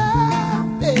in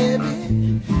love,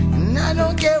 baby, and I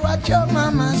don't care what your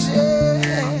mama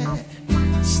said.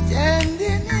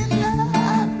 Standing in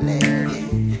love, lady,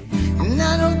 and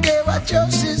I don't care what your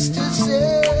sister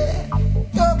said.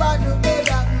 Nobody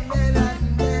better, better,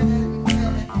 better,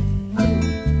 better.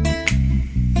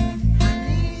 I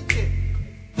need you.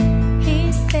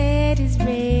 He said he's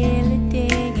really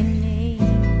digging me.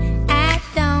 I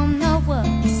don't know what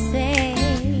to say.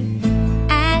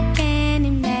 I can't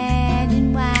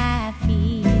imagine why I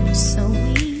feel so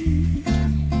weak.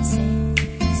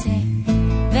 Say,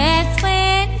 that's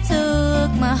when he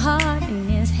took my heart in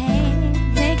his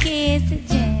hands and kissed it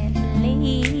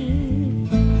gently.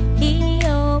 He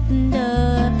opened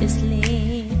up his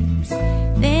lips,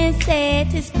 then said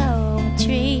his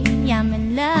poetry. I'm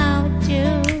in love with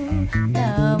you,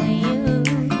 love with you,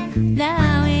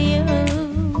 love with you,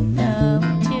 love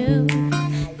with you,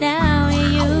 love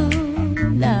with you,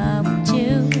 love with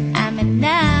you. I'm in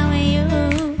love with you,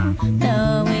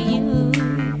 love with you.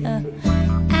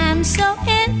 I'm so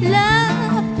in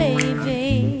love,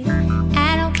 baby.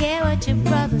 I don't care what your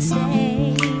brothers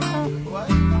say.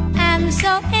 I'm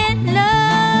so in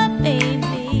love,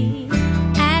 baby.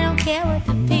 I don't care what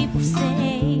the people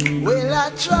say. Well, I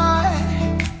try,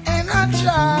 and I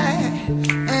try,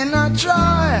 and I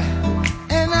try,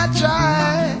 and I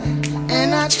try,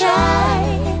 and I try,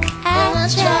 and I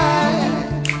try,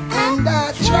 and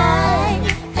I try,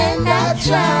 and I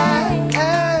try.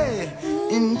 Hey,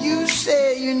 and you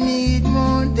say you need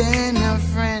more than a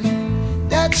friend.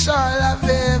 That's all I've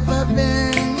ever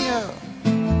been, yo.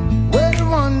 Well,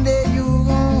 one day you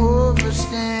gon'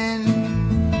 overstand.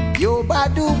 Yo,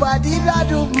 badu badi la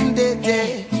dum de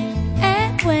de.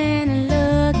 And when I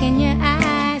look in your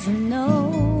eyes, I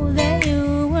know that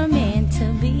you were meant to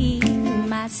be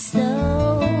my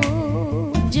soldier.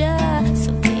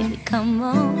 So baby, come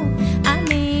on, I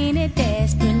mean it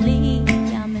desperately.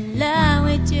 I'm in love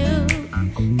with you,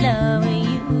 love with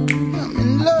you. I'm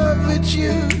in love with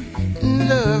you, in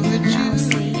love with you.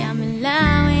 See, I'm in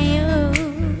love with you,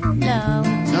 love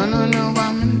with you. No, no, no,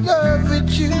 I'm in love with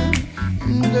you,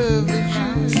 in love with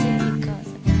you. See, 'cause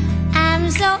I'm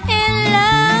so in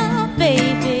love,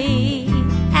 baby.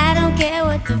 I don't care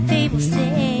what the people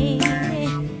say.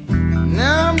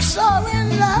 Now I'm so in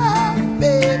love,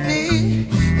 baby,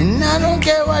 and I don't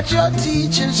care what your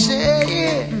teachers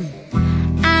say.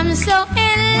 I'm so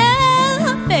in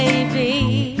love,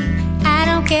 baby. I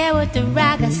don't care what the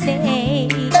rockers say.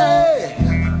 Hey,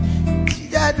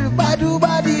 badu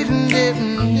badi dum de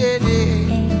de,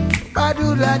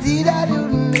 badu la di da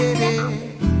dum de de,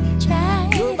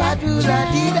 badu la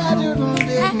di da dum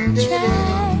de de,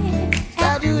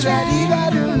 badu la di da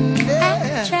dum de,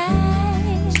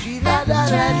 la da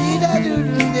la di da dum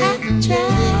de de,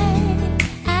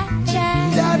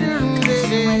 da dum de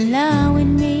de. You in love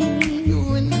with me? You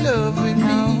in love with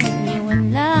me? You in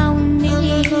love with me? No,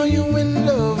 no, you in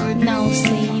love with me? No,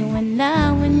 say you in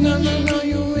love with me? No, no, no,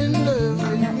 you in love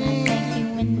with me?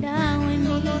 You in love with me?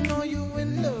 No, no, no, you in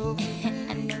love with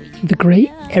me? The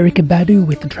great Erykah Badu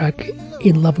with the track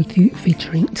In Love With You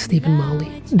featuring Stephen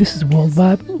Marley. This is World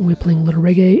Vibe. We're playing a little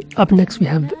reggae. Up next we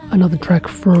have another track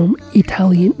from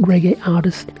Italian reggae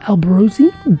artist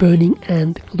Alborosie, Burning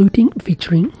and Looting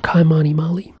featuring Kaimani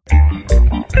Marley.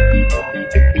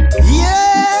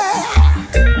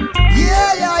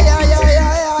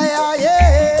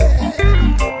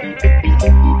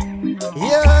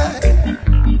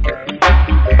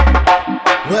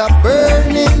 We're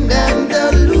burning and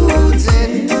the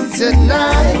looting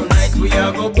tonight. Tonight we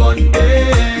are go burn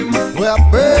them. We're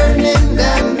burning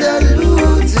and the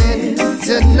looting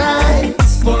tonight.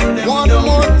 One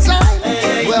more time.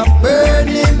 Hey. We're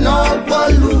burning all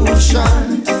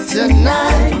pollution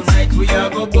tonight. Tonight we are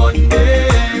go burn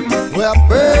them. We're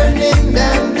burning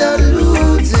and the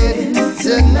looting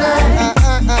tonight.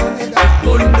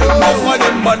 Burn them. Enough of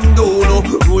them bandolo,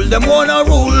 rule them wanna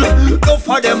rule. Enough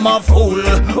of them a fool,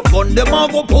 gun them a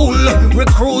go pull.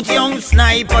 Recruit young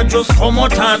sniper just come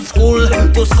out of school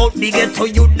to scout the ghetto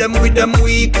youth them with them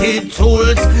wicked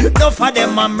tools. Enough of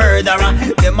them a murderer,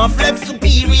 them a flex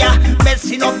superior,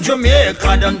 messing up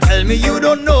Jamaica. Don't tell me you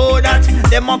don't know that.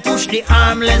 Them a push the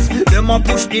armless, them a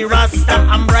push the rasta.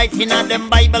 I'm writing at them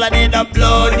Bible and in a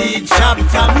bloody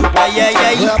chapter.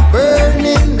 We're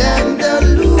burning and the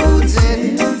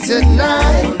looting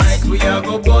tonight. Tonight we are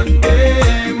go burn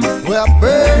them. We're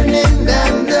burning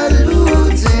and the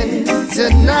looting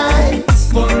tonight.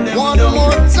 One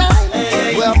more time.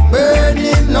 Hey. We're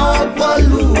burning all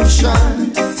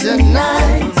pollution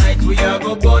tonight. Tonight we are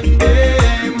go burn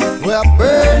them. We're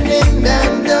burning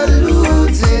and the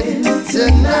looting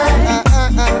tonight.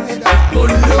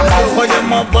 For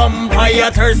them a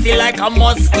vampire, thirsty like a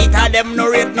mosquito. Them no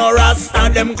rate no rasta,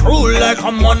 them cruel like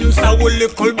a monster. We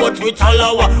little but we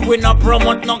talawa. We no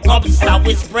promote no copster.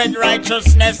 We spread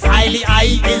righteousness, highly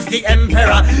high is the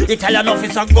emperor. Italian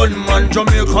officer gunman,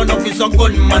 Jamaican officer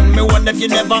gunman. Me wonder if you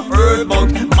never heard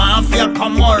about Mafia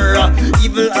Camorra.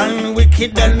 Evil and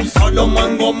wicked and Sodom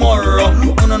and Gomorrah.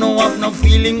 Uno no have no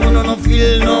feeling, uno no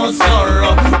feel no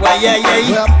sorrow. Why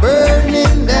We're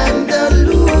burning and the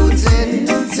looting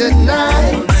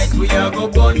tonight. Tonight we are go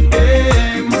burn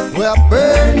them. We're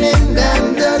burning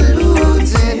and the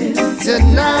looting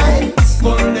tonight.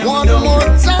 One more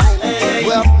time. Hey.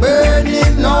 We're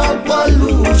burning all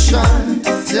pollution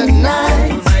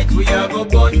tonight. Tonight we are go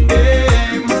burn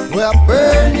them. We're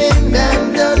burning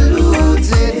and the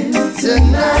looting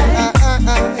tonight.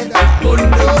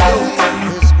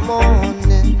 This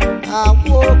morning I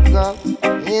woke up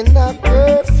in a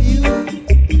curfew.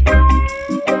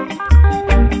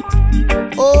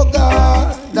 Oh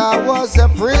God, I was a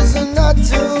prisoner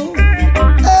too.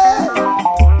 Hey.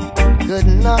 Could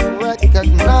not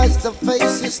recognize the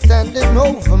faces standing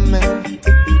over me.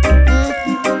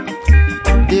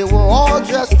 They were all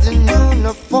dressed in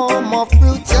uniform of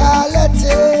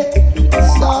brutality.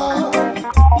 So,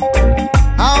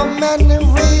 how many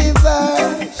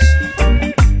rivers?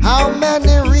 How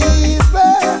many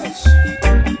rivers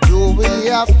do we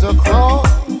have to cross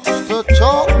to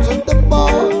talk to the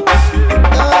boss?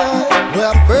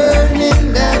 We're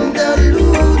burning and the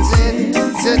looting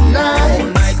tonight.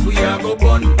 Tonight we are go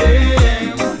burn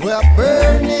them. We're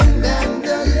burning and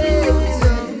the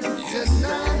looting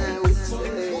tonight.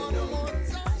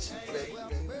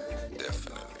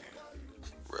 Definitely.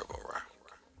 Rebel rock.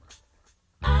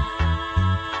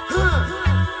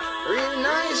 Real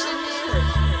nice in here.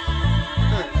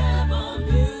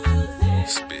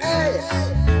 Hey,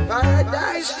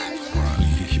 paradise in here.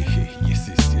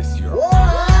 Yes, you're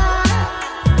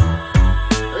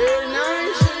Real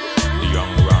nice in here.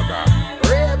 young ragga.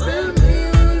 Rebel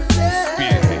music.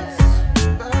 Spearheads.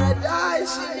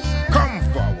 Paradise in here. Come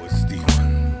forward,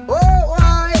 Stephen. Oh,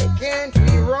 why can't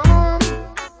we roam?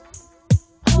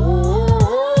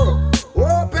 Oh,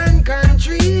 open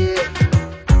country.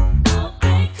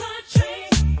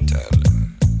 Tell them.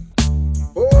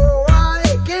 Oh, why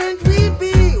can't we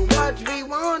be what we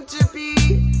want to be?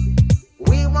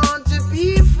 We want to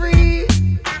be free.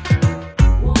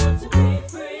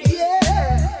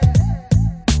 Yeah.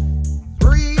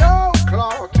 3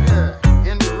 o'clock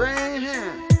in the rain.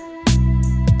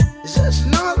 It's just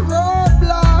not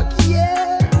roadblock,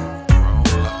 yeah.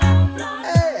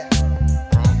 Hey.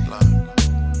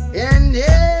 And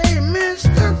hey,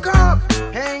 Mr. Cop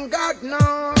ain't got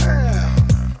no.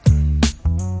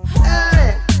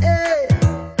 Hey, hey,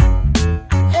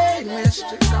 hey,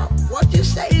 Mr. Cop, what you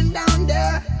saying down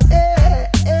there? Hey,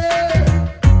 hey,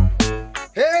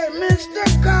 hey, Mr.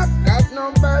 Cop, got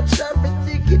no birth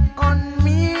certificate on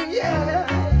me, yeah.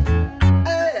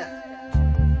 Hey,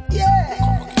 yeah.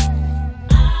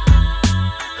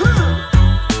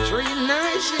 It's real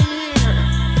nice in here.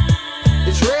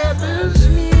 It's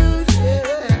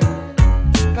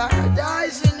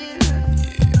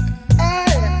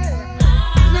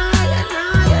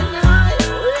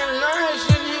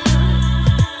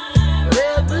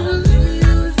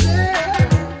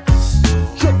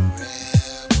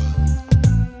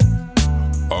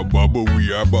bubble,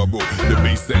 we are bubble. The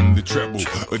bass and the treble.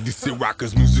 This is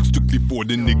rockers music strictly for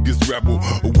the niggas rebel.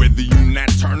 Whether you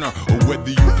Nat Turner or whether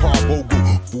you Paul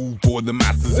Bogle. Food for the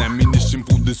masses, ammunition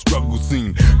for the struggle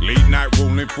scene. Late night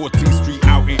rolling 14th Street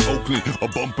out in Oakland.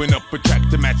 Bumping up a track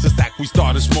to match the sack, we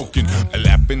started smoking.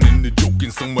 Laughing and the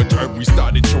joking, so much herb we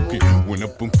started choking. Went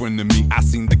up in front of me, I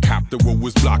seen the cop the road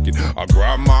was blocking. I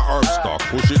grabbed my earth stock,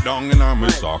 push it down and I'm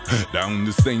a sock. Down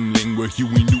the same lane where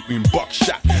Huey Newton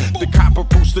buckshot. The cop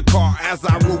approached the car as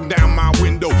I rolled down my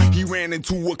window. He ran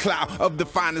into a cloud of the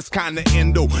finest kind of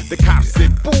endo. The cop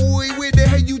said, boy, where the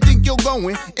hell you think you're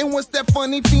going? And what's that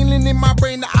funny feeling in my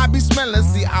brain that I be smelling?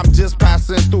 See, I'm just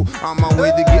passing through on my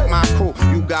way to get my crew.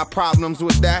 You got problems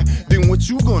with that? Then what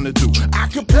you gonna do? I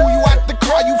could pull you out the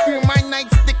car, you feel my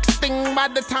nightstick sting. By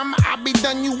the time I be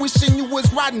done, you wishing you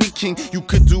was Rodney King. You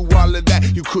could do all of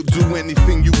that, you could do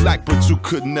anything you like, but you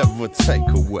could never take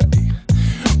away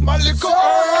my little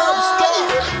herb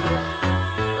stock.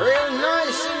 Real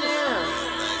nice in here.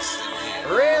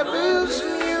 Rebels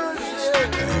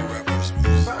music.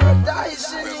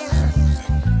 Paradise in here.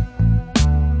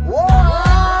 Whoa.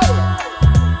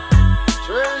 It's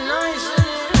real nice in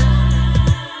here.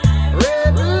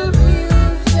 Rebel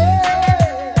music.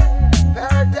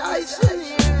 Paradise in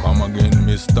here. Come again,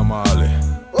 Mr. Marley.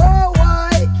 Oh,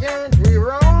 why can't we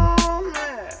roam?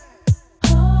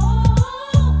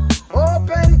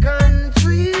 Open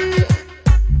country.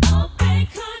 Open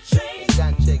country.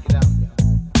 Can't check it out.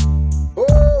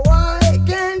 Oh, why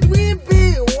can't we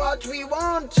be what we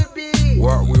want to be?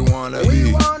 What we wanna be.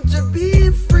 We want to be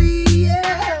free,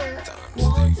 yeah.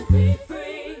 Want to be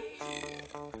free.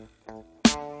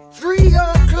 3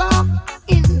 o'clock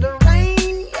in the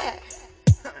rain, yeah.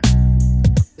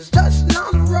 It's just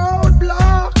not a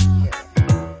roadblock.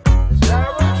 Yeah. Is that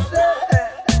what you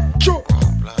said? True.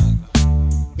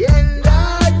 And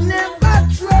I'd never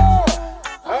throw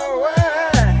away.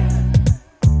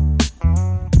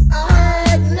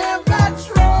 I'd never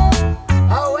throw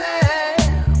away.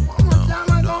 One more time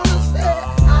I'm gonna say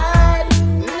I'd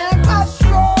never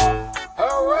throw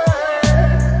away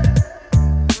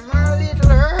my little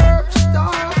herb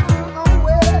stock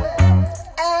away.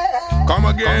 Come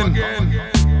again.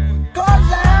 Cause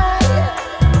I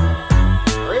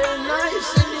real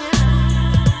nice in here.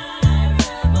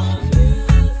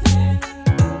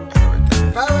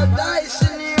 Paradise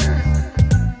in here.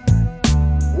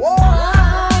 Whoa,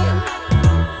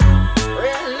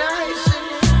 real nice in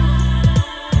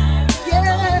here.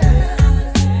 Yeah.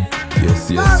 Yes,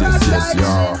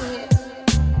 y'all.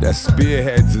 That's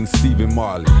Spearheads and Stephen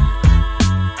Marley.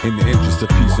 In the interest of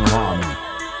peace and harmony.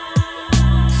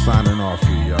 Signing off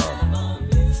here, y'all.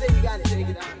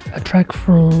 A track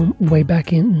from way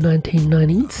back in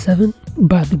 1997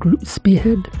 by the group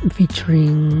Spearhead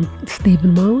featuring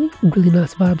Stephen Marley. Really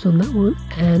nice vibes on that one.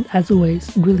 And as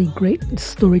always, really great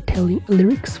storytelling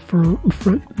lyrics from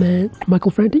frontman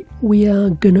Michael Franti. We are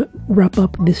gonna wrap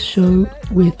up this show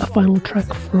with a final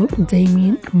track from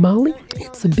Damian Marley.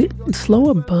 It's a bit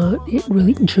slower, but it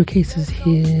really showcases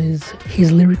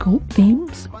his lyrical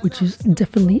themes, which is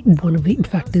definitely one of the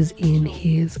factors in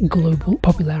his global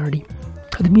popularity.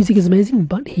 The music is amazing,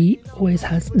 but he always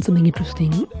has something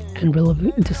interesting and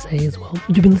relevant to say as well.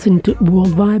 You've been listening to World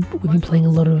Vibe. We've been playing a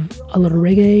lot of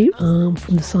reggae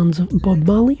from the sons of Bob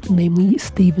Marley, namely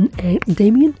Stephen and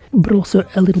Damian, but also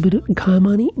a little bit of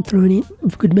Kaimani thrown in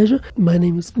for good measure. My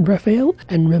name is Raphael,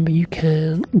 and remember you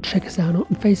can check us out on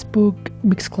Facebook,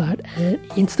 Mixcloud, and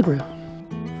Instagram.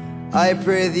 I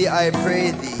pray thee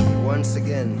once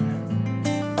again.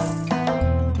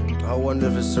 How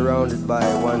wonderful surrounded by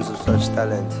ones of such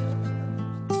talent.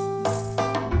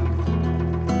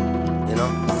 You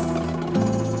know?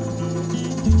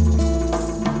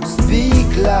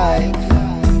 Speak life.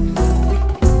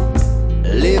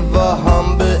 Live a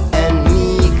humble and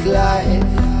meek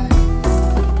life.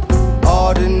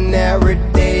 Ordinary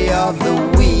day of the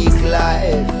week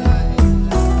life.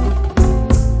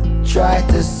 Try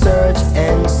to search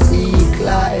and seek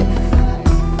life.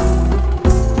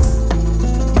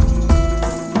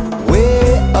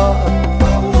 Way up.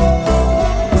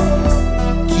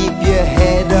 Keep your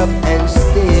head up and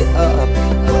stay up.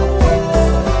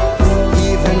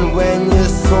 Even when you're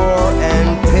sore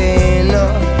and pain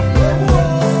up.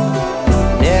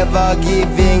 Never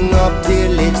giving up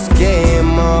till it's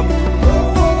game up.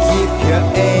 Keep your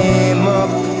aim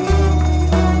up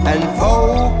and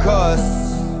focus.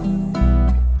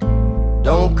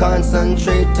 Don't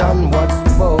concentrate on what's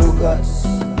bogus.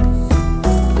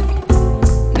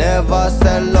 Never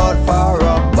sell out for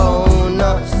a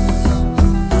bonus.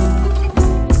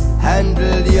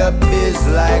 Handle your biz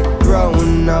like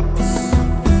grown-ups.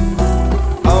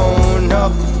 Own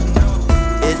up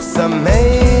It's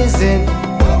amazing.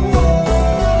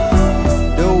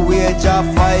 The wage of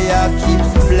fire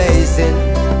keeps blazing.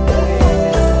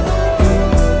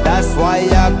 That's why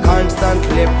I'm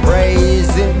constantly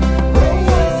praising.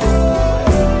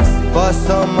 For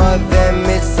some of them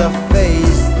it's a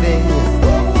face thing,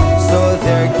 so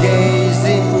they're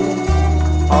gazing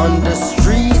on the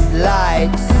street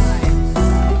lights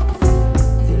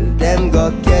till them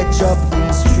go catch up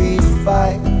in street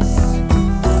fights.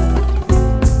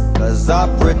 'Cause I'm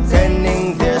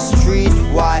pretending they're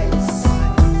streetwise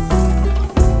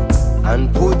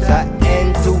and put an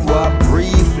end to a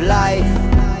brief life.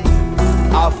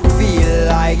 I feel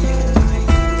like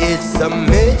it's a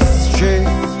mystery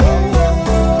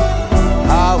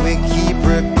how we keep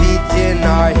repeating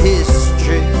our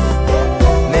history,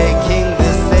 making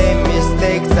the same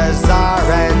mistakes as our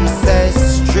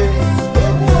ancestry.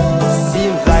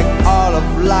 Seems like all of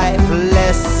life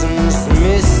lessons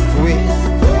missed with.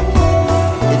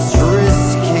 It's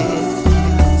risky,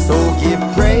 so give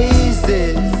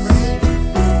praises.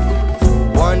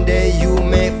 One day you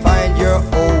may find your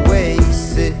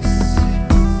oasis.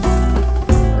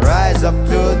 Rise up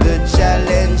to the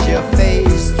challenge you're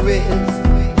faced with.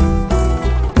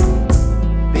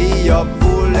 Be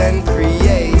full and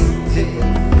creative.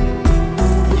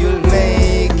 You'll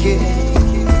make it.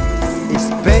 It's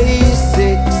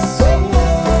basics.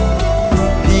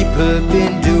 People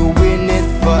been doing it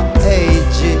for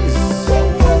ages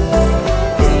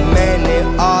in many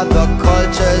other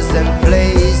cultures and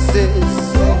places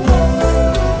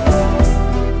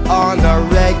on a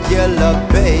regular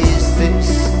basis.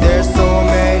 There's so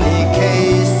many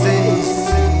cases.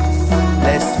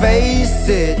 Let's face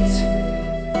it,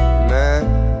 man.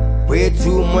 Way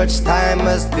too much time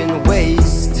has been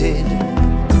wasted,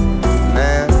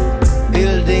 man.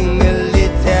 Building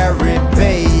military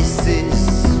bases,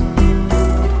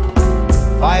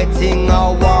 fighting a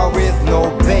war with no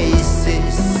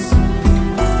basis.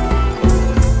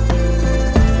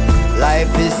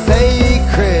 Life is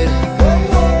sacred,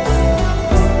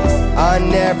 on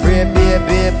every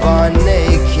baby born